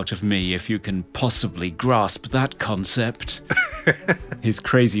light out of me, if you can possibly grasp that concept." His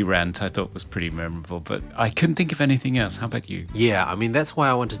crazy rant I thought was pretty memorable, but I couldn't think of anything else. How about you? Yeah, I mean, that's why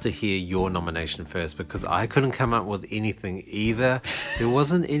I wanted to hear your nomination first, because I couldn't come up with anything either. There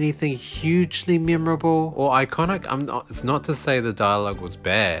wasn't anything hugely memorable or iconic. It's not to say the dialogue was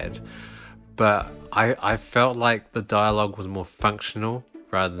bad, but I felt like the dialogue was more functional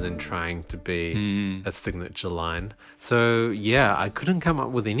rather than trying to be a signature line. So yeah, I couldn't come up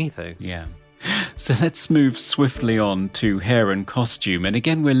with anything. Yeah. So let's move swiftly on to hair and costume. And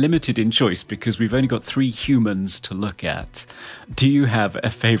again, we're limited in choice because we've only got 3 humans to look at. Do you have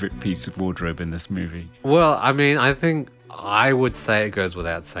a favourite piece of wardrobe in this movie? Well, I mean, I think I would say it goes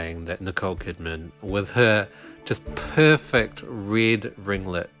without saying that Nicole Kidman, with her just perfect red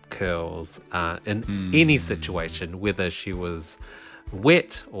ringlet curls in any situation, whether she was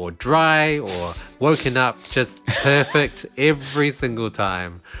wet or dry or woken up, just perfect every single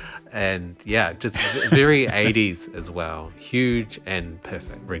time. And yeah, just very 80s as well. Huge and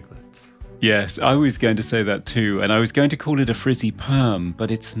perfect ringlets. Yes, I was going to say that too, and I was going to call it a frizzy perm,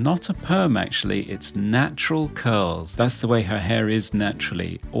 but it's not a perm actually, it's natural curls. That's the way her hair is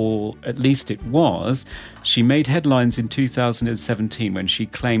naturally, or at least it was. She made headlines in 2017 when she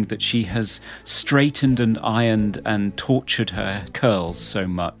claimed that she has straightened and ironed and tortured her curls so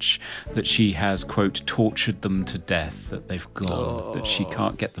much that she has, quote, tortured them to death, that they've gone, that she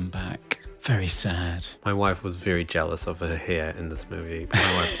can't get them back. Very sad. My wife was very jealous of her hair in this movie. But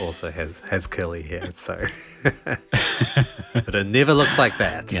my wife also has curly hair, so... But it never looks like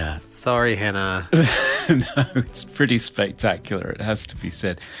that. Yeah. Sorry, Hannah. No, it's pretty spectacular, it has to be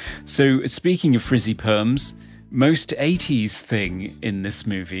said. So, speaking of frizzy perms, most 80s thing in this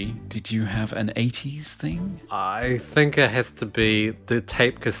movie. Did you have an 80s thing? I think it has to be the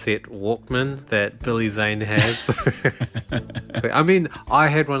tape cassette Walkman that Billy Zane has. I mean, I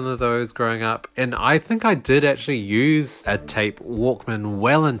had one of those growing up, and I think I did actually use a tape Walkman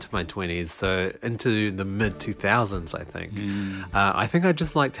well into my 20s, so into the mid-2000s, I think. I think I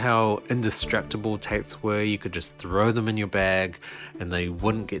just liked how indestructible tapes were. You could just throw them in your bag, and they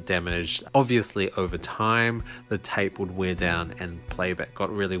wouldn't get damaged. Obviously, over time, the tape would wear down and playback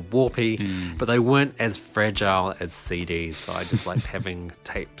got really warpy, but they weren't as fragile as CDs, so I just liked having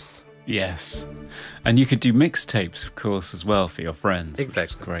tapes. Yes. And you could do mixtapes, of course, as well for your friends.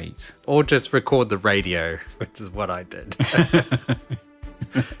 Exactly. Which is great. Or just record the radio, which is what I did.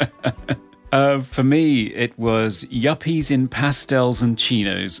 For me, it was yuppies in pastels and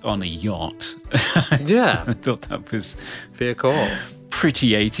chinos on a yacht. Yeah. I thought that was Fair call.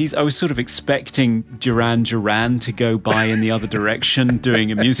 pretty 80s. I was sort of expecting Duran Duran to go by in the other direction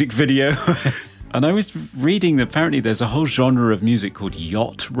doing a music video. And I was reading that apparently there's a whole genre of music called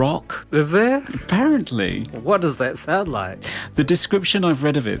yacht rock. Is there? Apparently. What does that sound like? The description I've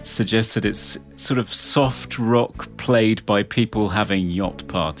read of it suggests that it's sort of soft rock played by people having yacht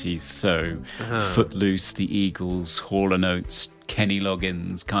parties. So Footloose, the Eagles, Hall & Oates, Kenny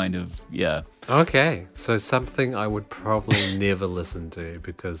Loggins, kind of, yeah. Okay, so something I would probably never listen to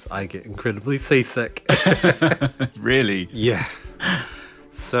because I get incredibly seasick. Really? Yeah.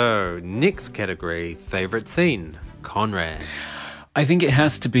 So, next category, favorite scene, Conrad. I think it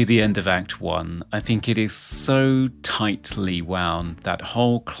has to be the end of Act 1. I think it is so tightly wound, that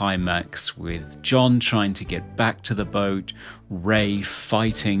whole climax with John trying to get back to the boat, Ray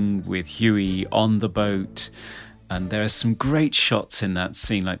fighting with Huey on the boat. And there are some great shots in that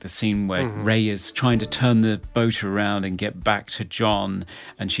scene, like the scene where Ray is trying to turn the boat around and get back to John,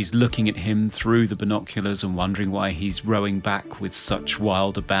 and she's looking at him through the binoculars and wondering why he's rowing back with such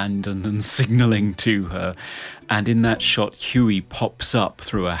wild abandon and signalling to her. And in that shot, Huey pops up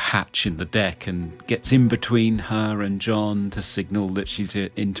through a hatch in the deck and gets in between her and John to signal that she's to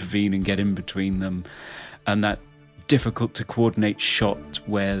intervene and get in between them. And that difficult to coordinate shot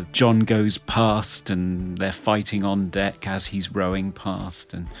where John goes past and they're fighting on deck as he's rowing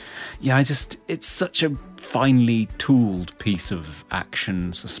past. And yeah, it's such a finely tooled piece of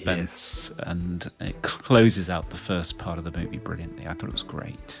action suspense. Yes. And it closes out the first part of the movie brilliantly. I thought it was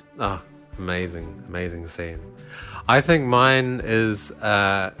great. Oh, amazing scene. I think mine is,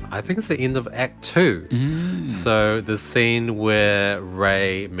 I think it's the end of Act 2. So the scene where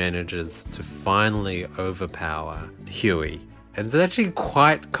Ray manages to finally overpower Huey. And it's actually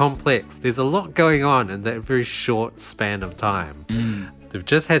quite complex. There's a lot going on in that very short span of time. They've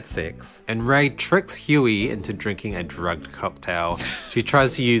just had sex, and Ray tricks Huey into drinking a drugged cocktail. She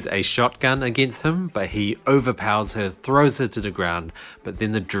tries to use a shotgun against him, but he overpowers her, throws her to the ground, but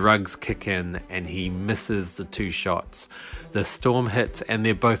then the drugs kick in and he misses the 2 shots. The storm hits and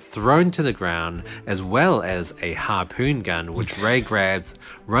they're both thrown to the ground, as well as a harpoon gun, which Ray grabs,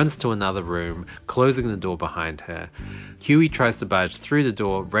 runs to another room, closing the door behind her. Huey tries to barge through the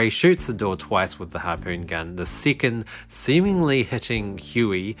door. Ray shoots the door twice with the harpoon gun, the second seemingly hitting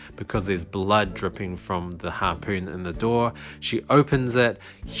Huey because there's blood dripping from the harpoon in the door. She opens it.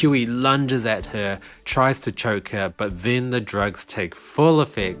 Huey lunges at her, tries to choke her, but then the drugs take full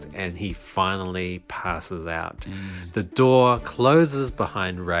effect and he finally passes out. The door closes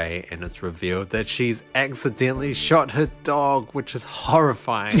behind Ray and it's revealed that she's accidentally shot her dog, which is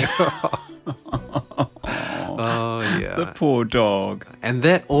horrifying. Oh, yeah. The poor dog. And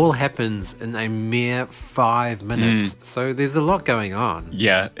that all happens in a mere 5 minutes. So there's a lot going on.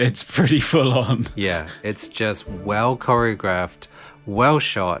 Yeah, it's pretty full on. Yeah, it's just well choreographed, well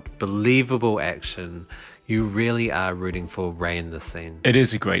shot, believable action. You really are rooting for Ray in this scene. It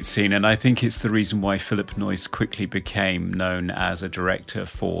is a great scene, and I think it's the reason why Philip Noyce quickly became known as a director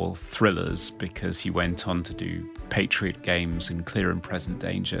for thrillers, because he went on to do Patriot Games and Clear and Present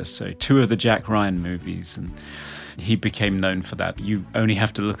Danger, so 2 of the Jack Ryan movies, and he became known for that. You only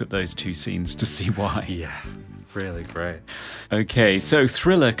have to look at those 2 scenes to see why. Yeah, really great. Okay, so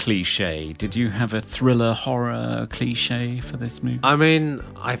thriller cliche. Did you have a thriller horror cliche for this movie? I mean,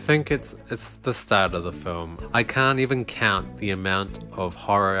 I think it's the start of the film. I can't even count the amount of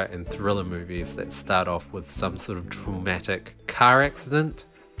horror and thriller movies that start off with some sort of traumatic car accident.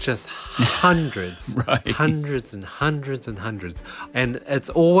 Just hundreds, Right. hundreds and hundreds and hundreds. And it's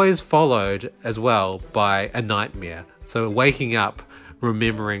always followed as well by a nightmare. So waking up,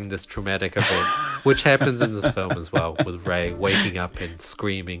 remembering this traumatic event, which happens in this film as well, with Ray waking up and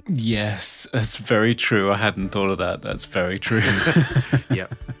screaming. Yes, that's very true. I hadn't thought of that. That's very true.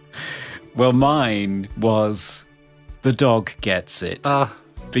 Yep. Well, mine was The Dog Gets It.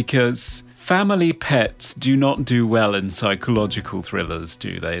 Because family pets do not do well in psychological thrillers,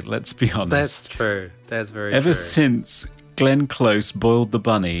 do they? Let's be honest. That's true. That's very Ever true. since Glenn Close boiled the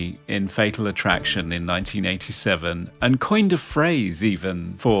bunny in Fatal Attraction in 1987 and coined a phrase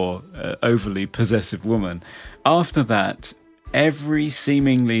even for overly possessive woman, after that, every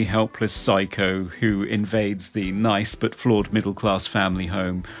seemingly helpless psycho who invades the nice but flawed middle-class family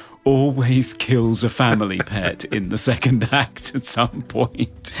home always kills a family pet in the second act at some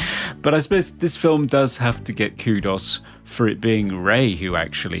point. But I suppose this film does have to get kudos for it being Ray who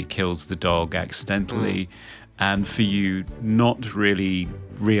actually kills the dog accidentally, and for you not really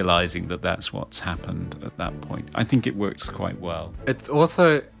realizing that that's what's happened at that point. I think it works quite well. It's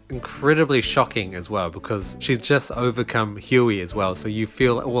also incredibly shocking as well because she's just overcome Huey as well, so you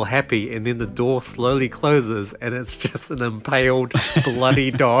feel all happy and then the door slowly closes and it's just an impaled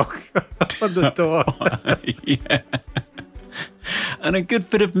bloody dog on the door. Yeah. And a good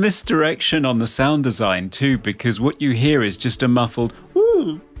bit of misdirection on the sound design too, because what you hear is just a muffled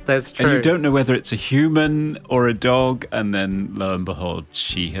woo. That's true. And you don't know whether it's a human or a dog, and then lo and behold,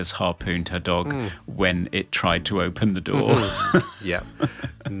 she has harpooned her dog when it tried to open the door. Yeah,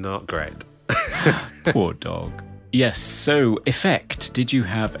 not great. Poor dog. Yes, so effect. Did you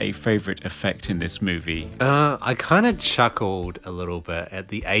have a favourite effect in this movie? I kind of chuckled a little bit at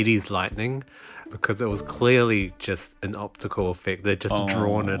the 80s lightning because it was clearly just an optical effect. They'd just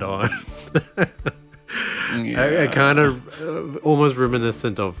drawn it on. Yeah. Kind of almost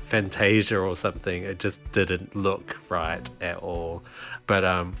reminiscent of Fantasia or something. It just didn't look right at all. But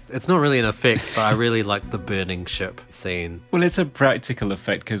it's not really an effect, but I really like the burning ship scene. Well, it's a practical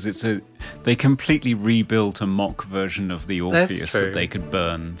effect because they completely rebuilt a mock version of the Orpheus that they could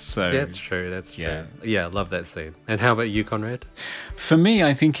burn. So That's true. That's true. Yeah. Yeah, I love that scene. And how about you, Conrad? For me,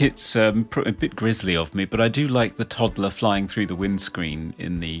 I think it's a bit grisly of me, but I do like the toddler flying through the windscreen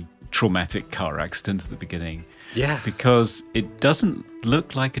in the traumatic car accident at the beginning. Yeah. Because it doesn't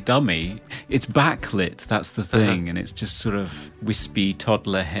look like a dummy. It's backlit, that's the thing, and it's just sort of wispy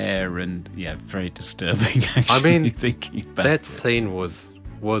toddler hair and, yeah, very disturbing, actually, I mean, thinking about that it. scene was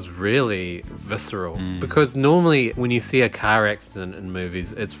really visceral because normally when you see a car accident in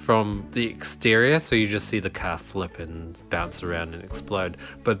movies, it's from the exterior, so you just see the car flip and bounce around and explode.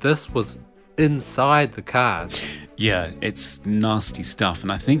 But this was inside the car. Yeah, it's nasty stuff,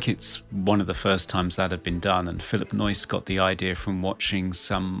 and I think it's one of the first times that had been done, and Philip Noyce got the idea from watching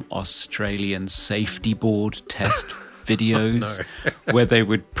some Australian safety board test videos where they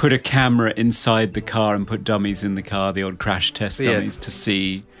would put a camera inside the car and put dummies in the car, the old crash test dummies, to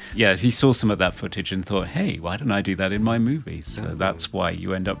see. Yeah, he saw some of that footage and thought, hey, why don't I do that in my movies? So that's why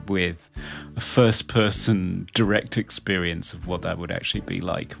you end up with a first-person direct experience of what that would actually be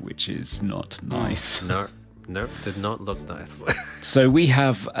like, which is not nice. No, did not look nice. So we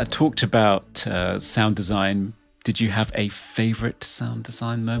have talked about sound design. Did you have a favourite sound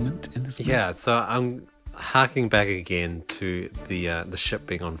design moment in this movie? Yeah, so I'm harking back again to the ship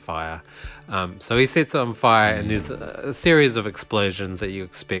being on fire. So he sets it on fire, and there's a series of explosions that you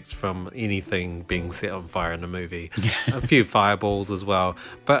expect from anything being set on fire in a movie. A few fireballs as well.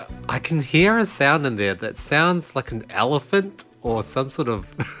 But I can hear a sound in there that sounds like an elephant or some sort of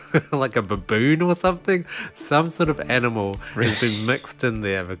like a baboon or something. Some sort of animal has been mixed in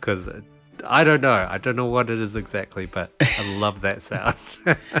there because I don't know what it is exactly, but I love that sound.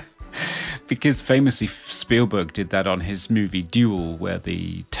 Because famously Spielberg did that on his movie Duel, where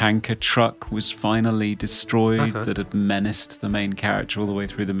the tanker truck was finally destroyed that had menaced the main character all the way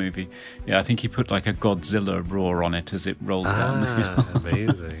through the movie. Yeah, I think he put like a Godzilla roar on it as it rolled down the hill.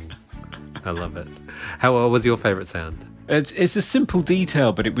 Amazing. I love it. What was your favourite sound? It's a simple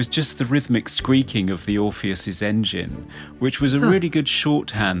detail, but it was just the rhythmic squeaking of the Orpheus's engine, which was a really good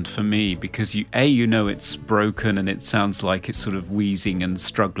shorthand for me because you know it's broken and it sounds like it's sort of wheezing and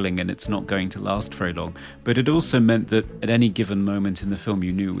struggling and it's not going to last very long. But it also meant that at any given moment in the film,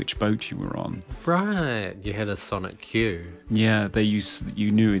 you knew which boat you were on. Right, you had a sonic cue. Yeah,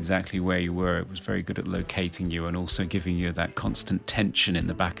 you knew exactly where you were. It was very good at locating you and also giving you that constant tension in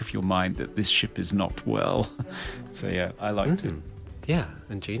the back of your mind that this ship is not well. So yeah, I liked it. Yeah,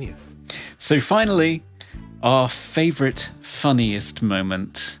 ingenious. So finally, our favourite, funniest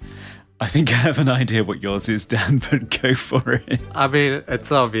moment. I think I have an idea what yours is, Dan, but go for it. I mean,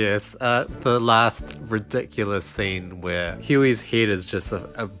 it's obvious. The last ridiculous scene where Huey's head is just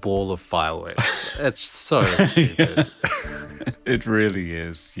a ball of fireworks. It's so stupid. It really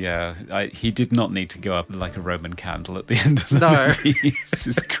is, yeah. He did not need to go up like a Roman candle at the end of the movie. This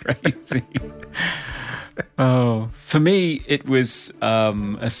is crazy. Oh, for me, it was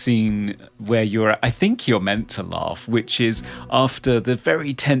a scene where I think you're meant to laugh, which is after the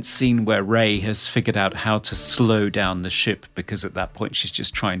very tense scene where Ray has figured out how to slow down the ship, because at that point she's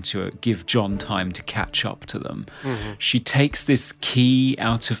just trying to give John time to catch up to them. She takes this key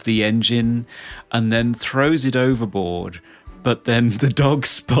out of the engine and then throws it overboard. But then the dog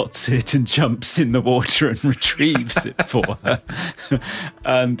spots it and jumps in the water and retrieves it for her.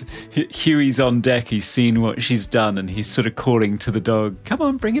 And Huey's on deck. He's seen what she's done and he's sort of calling to the dog, come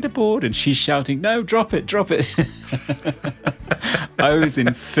on, bring it aboard. And she's shouting, no, drop it, drop it. I was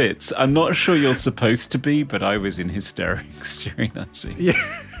in fits. I'm not sure you're supposed to be, but I was in hysterics during that scene.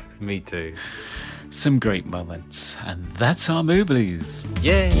 Yeah, me too. Some great moments. And that's our Mooblies.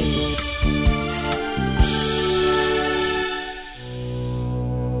 Yay!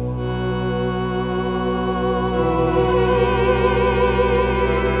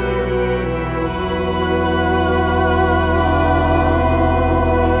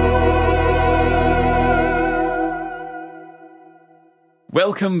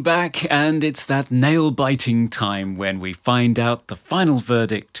 Welcome back, and it's that nail-biting time when we find out the final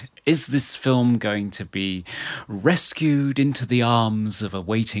verdict. Is this film going to be rescued into the arms of a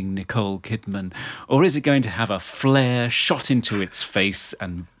waiting Nicole Kidman, or is it going to have a flare shot into its face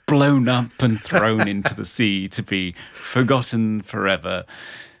and blown up and thrown into the sea to be forgotten forever?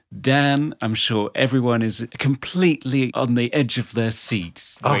 Dan, I'm sure everyone is completely on the edge of their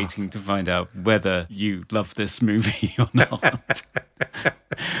seat waiting to find out whether you love this movie or not.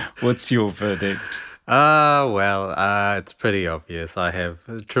 What's your verdict? It's pretty obvious. I have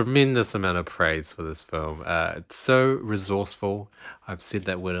a tremendous amount of praise for this film. It's so resourceful. I've said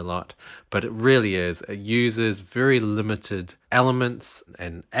that word a lot, but it really is. It uses very limited elements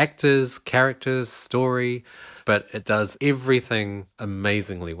and actors, characters, story, but it does everything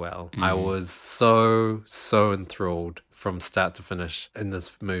amazingly well. I was so enthralled from start to finish in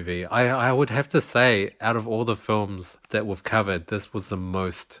this movie. I would have to say, out of all the films that we've covered, this was the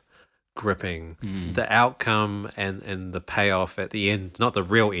most gripping. The outcome and the payoff at the end, not the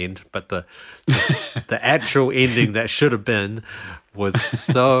real end, but the actual ending that should have been, was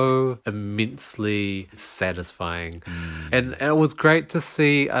so immensely satisfying. And it was great to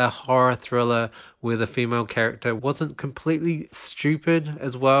see a horror thriller where the female character wasn't completely stupid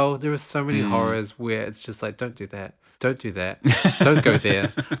as well. There were so many horrors where it's just like, don't do that. Don't do that. Don't go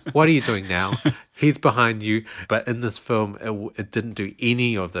there. What are you doing now? He's behind you. But in this film, it didn't do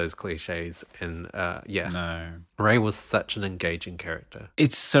any of those cliches. And No. Ray was such an engaging character.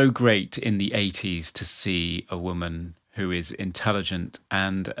 It's so great in the 80s to see a woman who is intelligent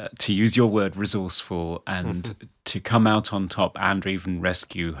and, to use your word, resourceful, and to come out on top and even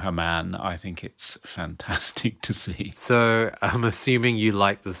rescue her man. I think it's fantastic to see. So I'm assuming you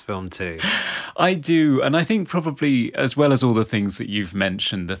like this film too. I do. And I think probably, as well as all the things that you've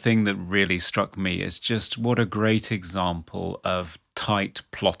mentioned, the thing that really struck me is just what a great example of tight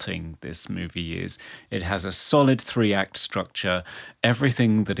plotting this movie is. It has a solid 3-act structure.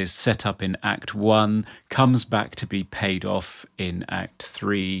 Everything that is set up in Act 1 comes back to be paid off in Act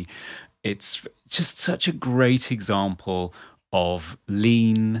 3. It's just such a great example of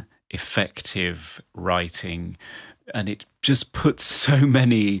lean, effective writing. And it just puts so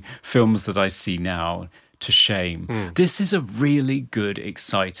many films that I see now to shame. This is a really good,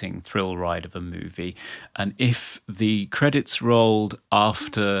 exciting thrill ride of a movie. And if the credits rolled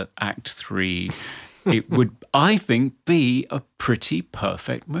after Act 3, it would, I think, be a pretty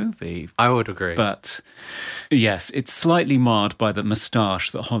perfect movie. I would agree. But yes, it's slightly marred by the moustache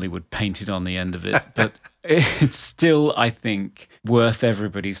that Hollywood painted on the end of it. But it's still, I think, worth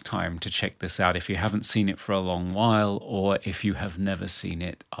everybody's time to check this out. If you haven't seen it for a long while, or if you have never seen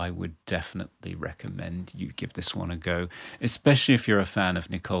it, I would definitely recommend you give this one a go, especially if you're a fan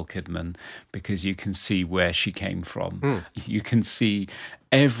of Nicole Kidman, because you can see where she came from. You can see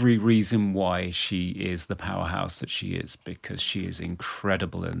every reason why she is the powerhouse that she is, because she is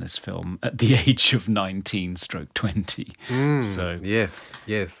incredible in this film at the age of 19/20. So Yes.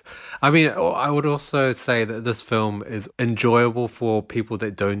 I mean, I would also say that this film is enjoyable for people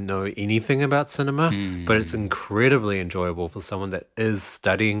that don't know anything about cinema, but it's incredibly enjoyable for someone that is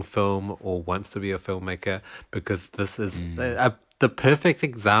studying film or wants to be a filmmaker, because this is the perfect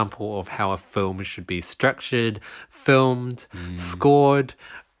example of how a film should be structured, filmed, scored.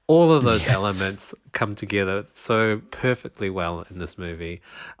 All of those elements come together so perfectly well in this movie.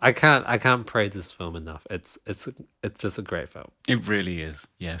 I can't praise this film enough. It's just a great film. it really is,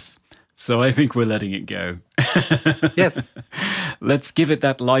 yes. So I think we're letting it go. Yes. Let's give it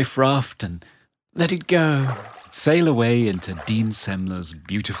that life raft and let it go. Sail away into Dean Semler's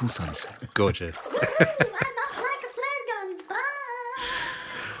beautiful sunset. Gorgeous. I'm off like a flare gun. Bye.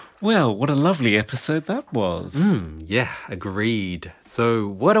 Well, what a lovely episode that was. Yeah, agreed. So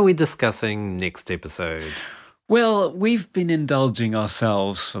what are we discussing next episode? Well, we've been indulging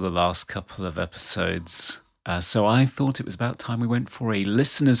ourselves for the last couple of episodes. So I thought it was about time we went for a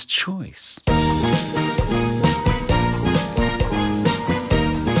listener's choice.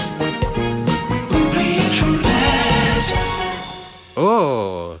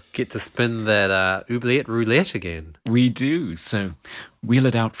 Oh, get to spin that oubliette roulette again. We do. So wheel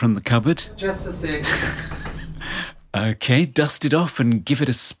it out from the cupboard. Just a sec. Okay, dust it off and give it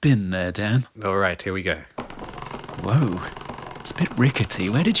a spin there, Dan. All right, here we go. Whoa, it's a bit rickety.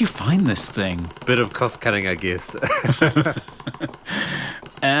 Where did you find this thing? Bit of cost cutting, I guess.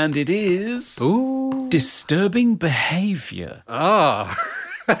 And it is Ooh. Disturbing Behavior. Oh.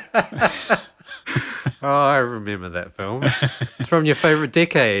 Oh, I remember that film. It's from your favorite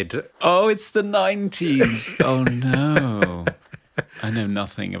decade. Oh, it's the 90s. Oh, no. I know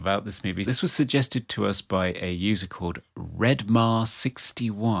nothing about this movie. This was suggested to us by a user called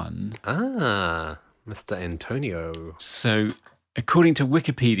Redmar61. Ah, Mr. Antonio. So, according to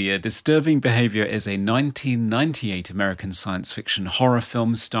Wikipedia, Disturbing Behavior is a 1998 American science fiction horror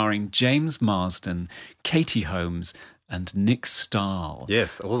film starring James Marsden, Katie Holmes, and Nick Stahl.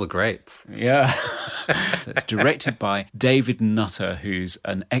 Yes, all the greats. Yeah. It's directed by David Nutter, who's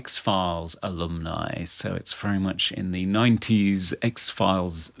an X-Files alumni. So it's very much in the 90s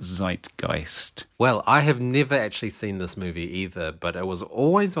X-Files zeitgeist. Well, I have never actually seen this movie either, but it was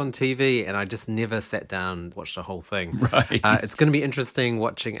always on TV and I just never sat down and watched the whole thing. Right. It's going to be interesting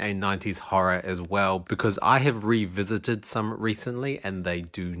watching a 90s horror as well, because I have revisited some recently and they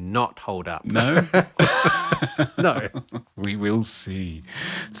do not hold up. No? No. We will see.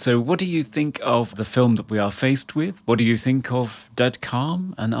 So what do you think of the film that we are faced with? What do you think of Dead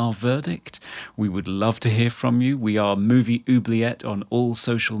Calm and our verdict? We would love to hear from you. We are Movie Oubliette on all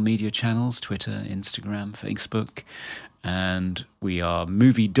social media channels, Twitter, Instagram, Facebook. And we are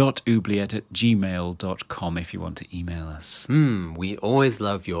movie.oubliette@gmail.com if you want to email us. We always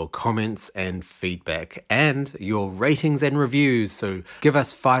love your comments and feedback and your ratings and reviews. So give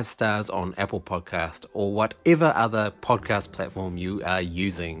us 5 stars on Apple Podcast or whatever other podcast platform you are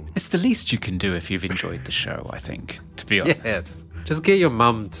using. It's the least you can do if you've enjoyed the show, I think, to be honest. Yes. Just get your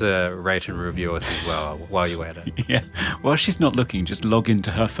mum to rate and review us as well while you're at it. Yeah. While she's not looking, just log into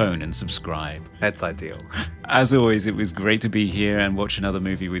her phone and subscribe. That's ideal. As always, it was great to be here and watch another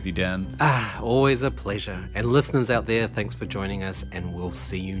movie with you, Dan. Always a pleasure. And listeners out there, thanks for joining us, and we'll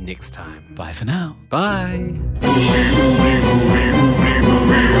see you next time. Bye for now. Bye.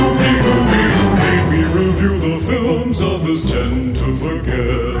 We review the films others tend to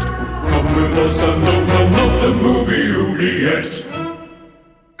forget. Come with us and open up the movie Oubliette.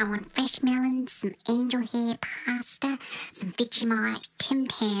 I want fresh melons, some angel hair pasta, some Vegemite, Tim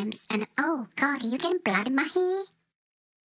Tams, and oh God, are you getting blood in my hair?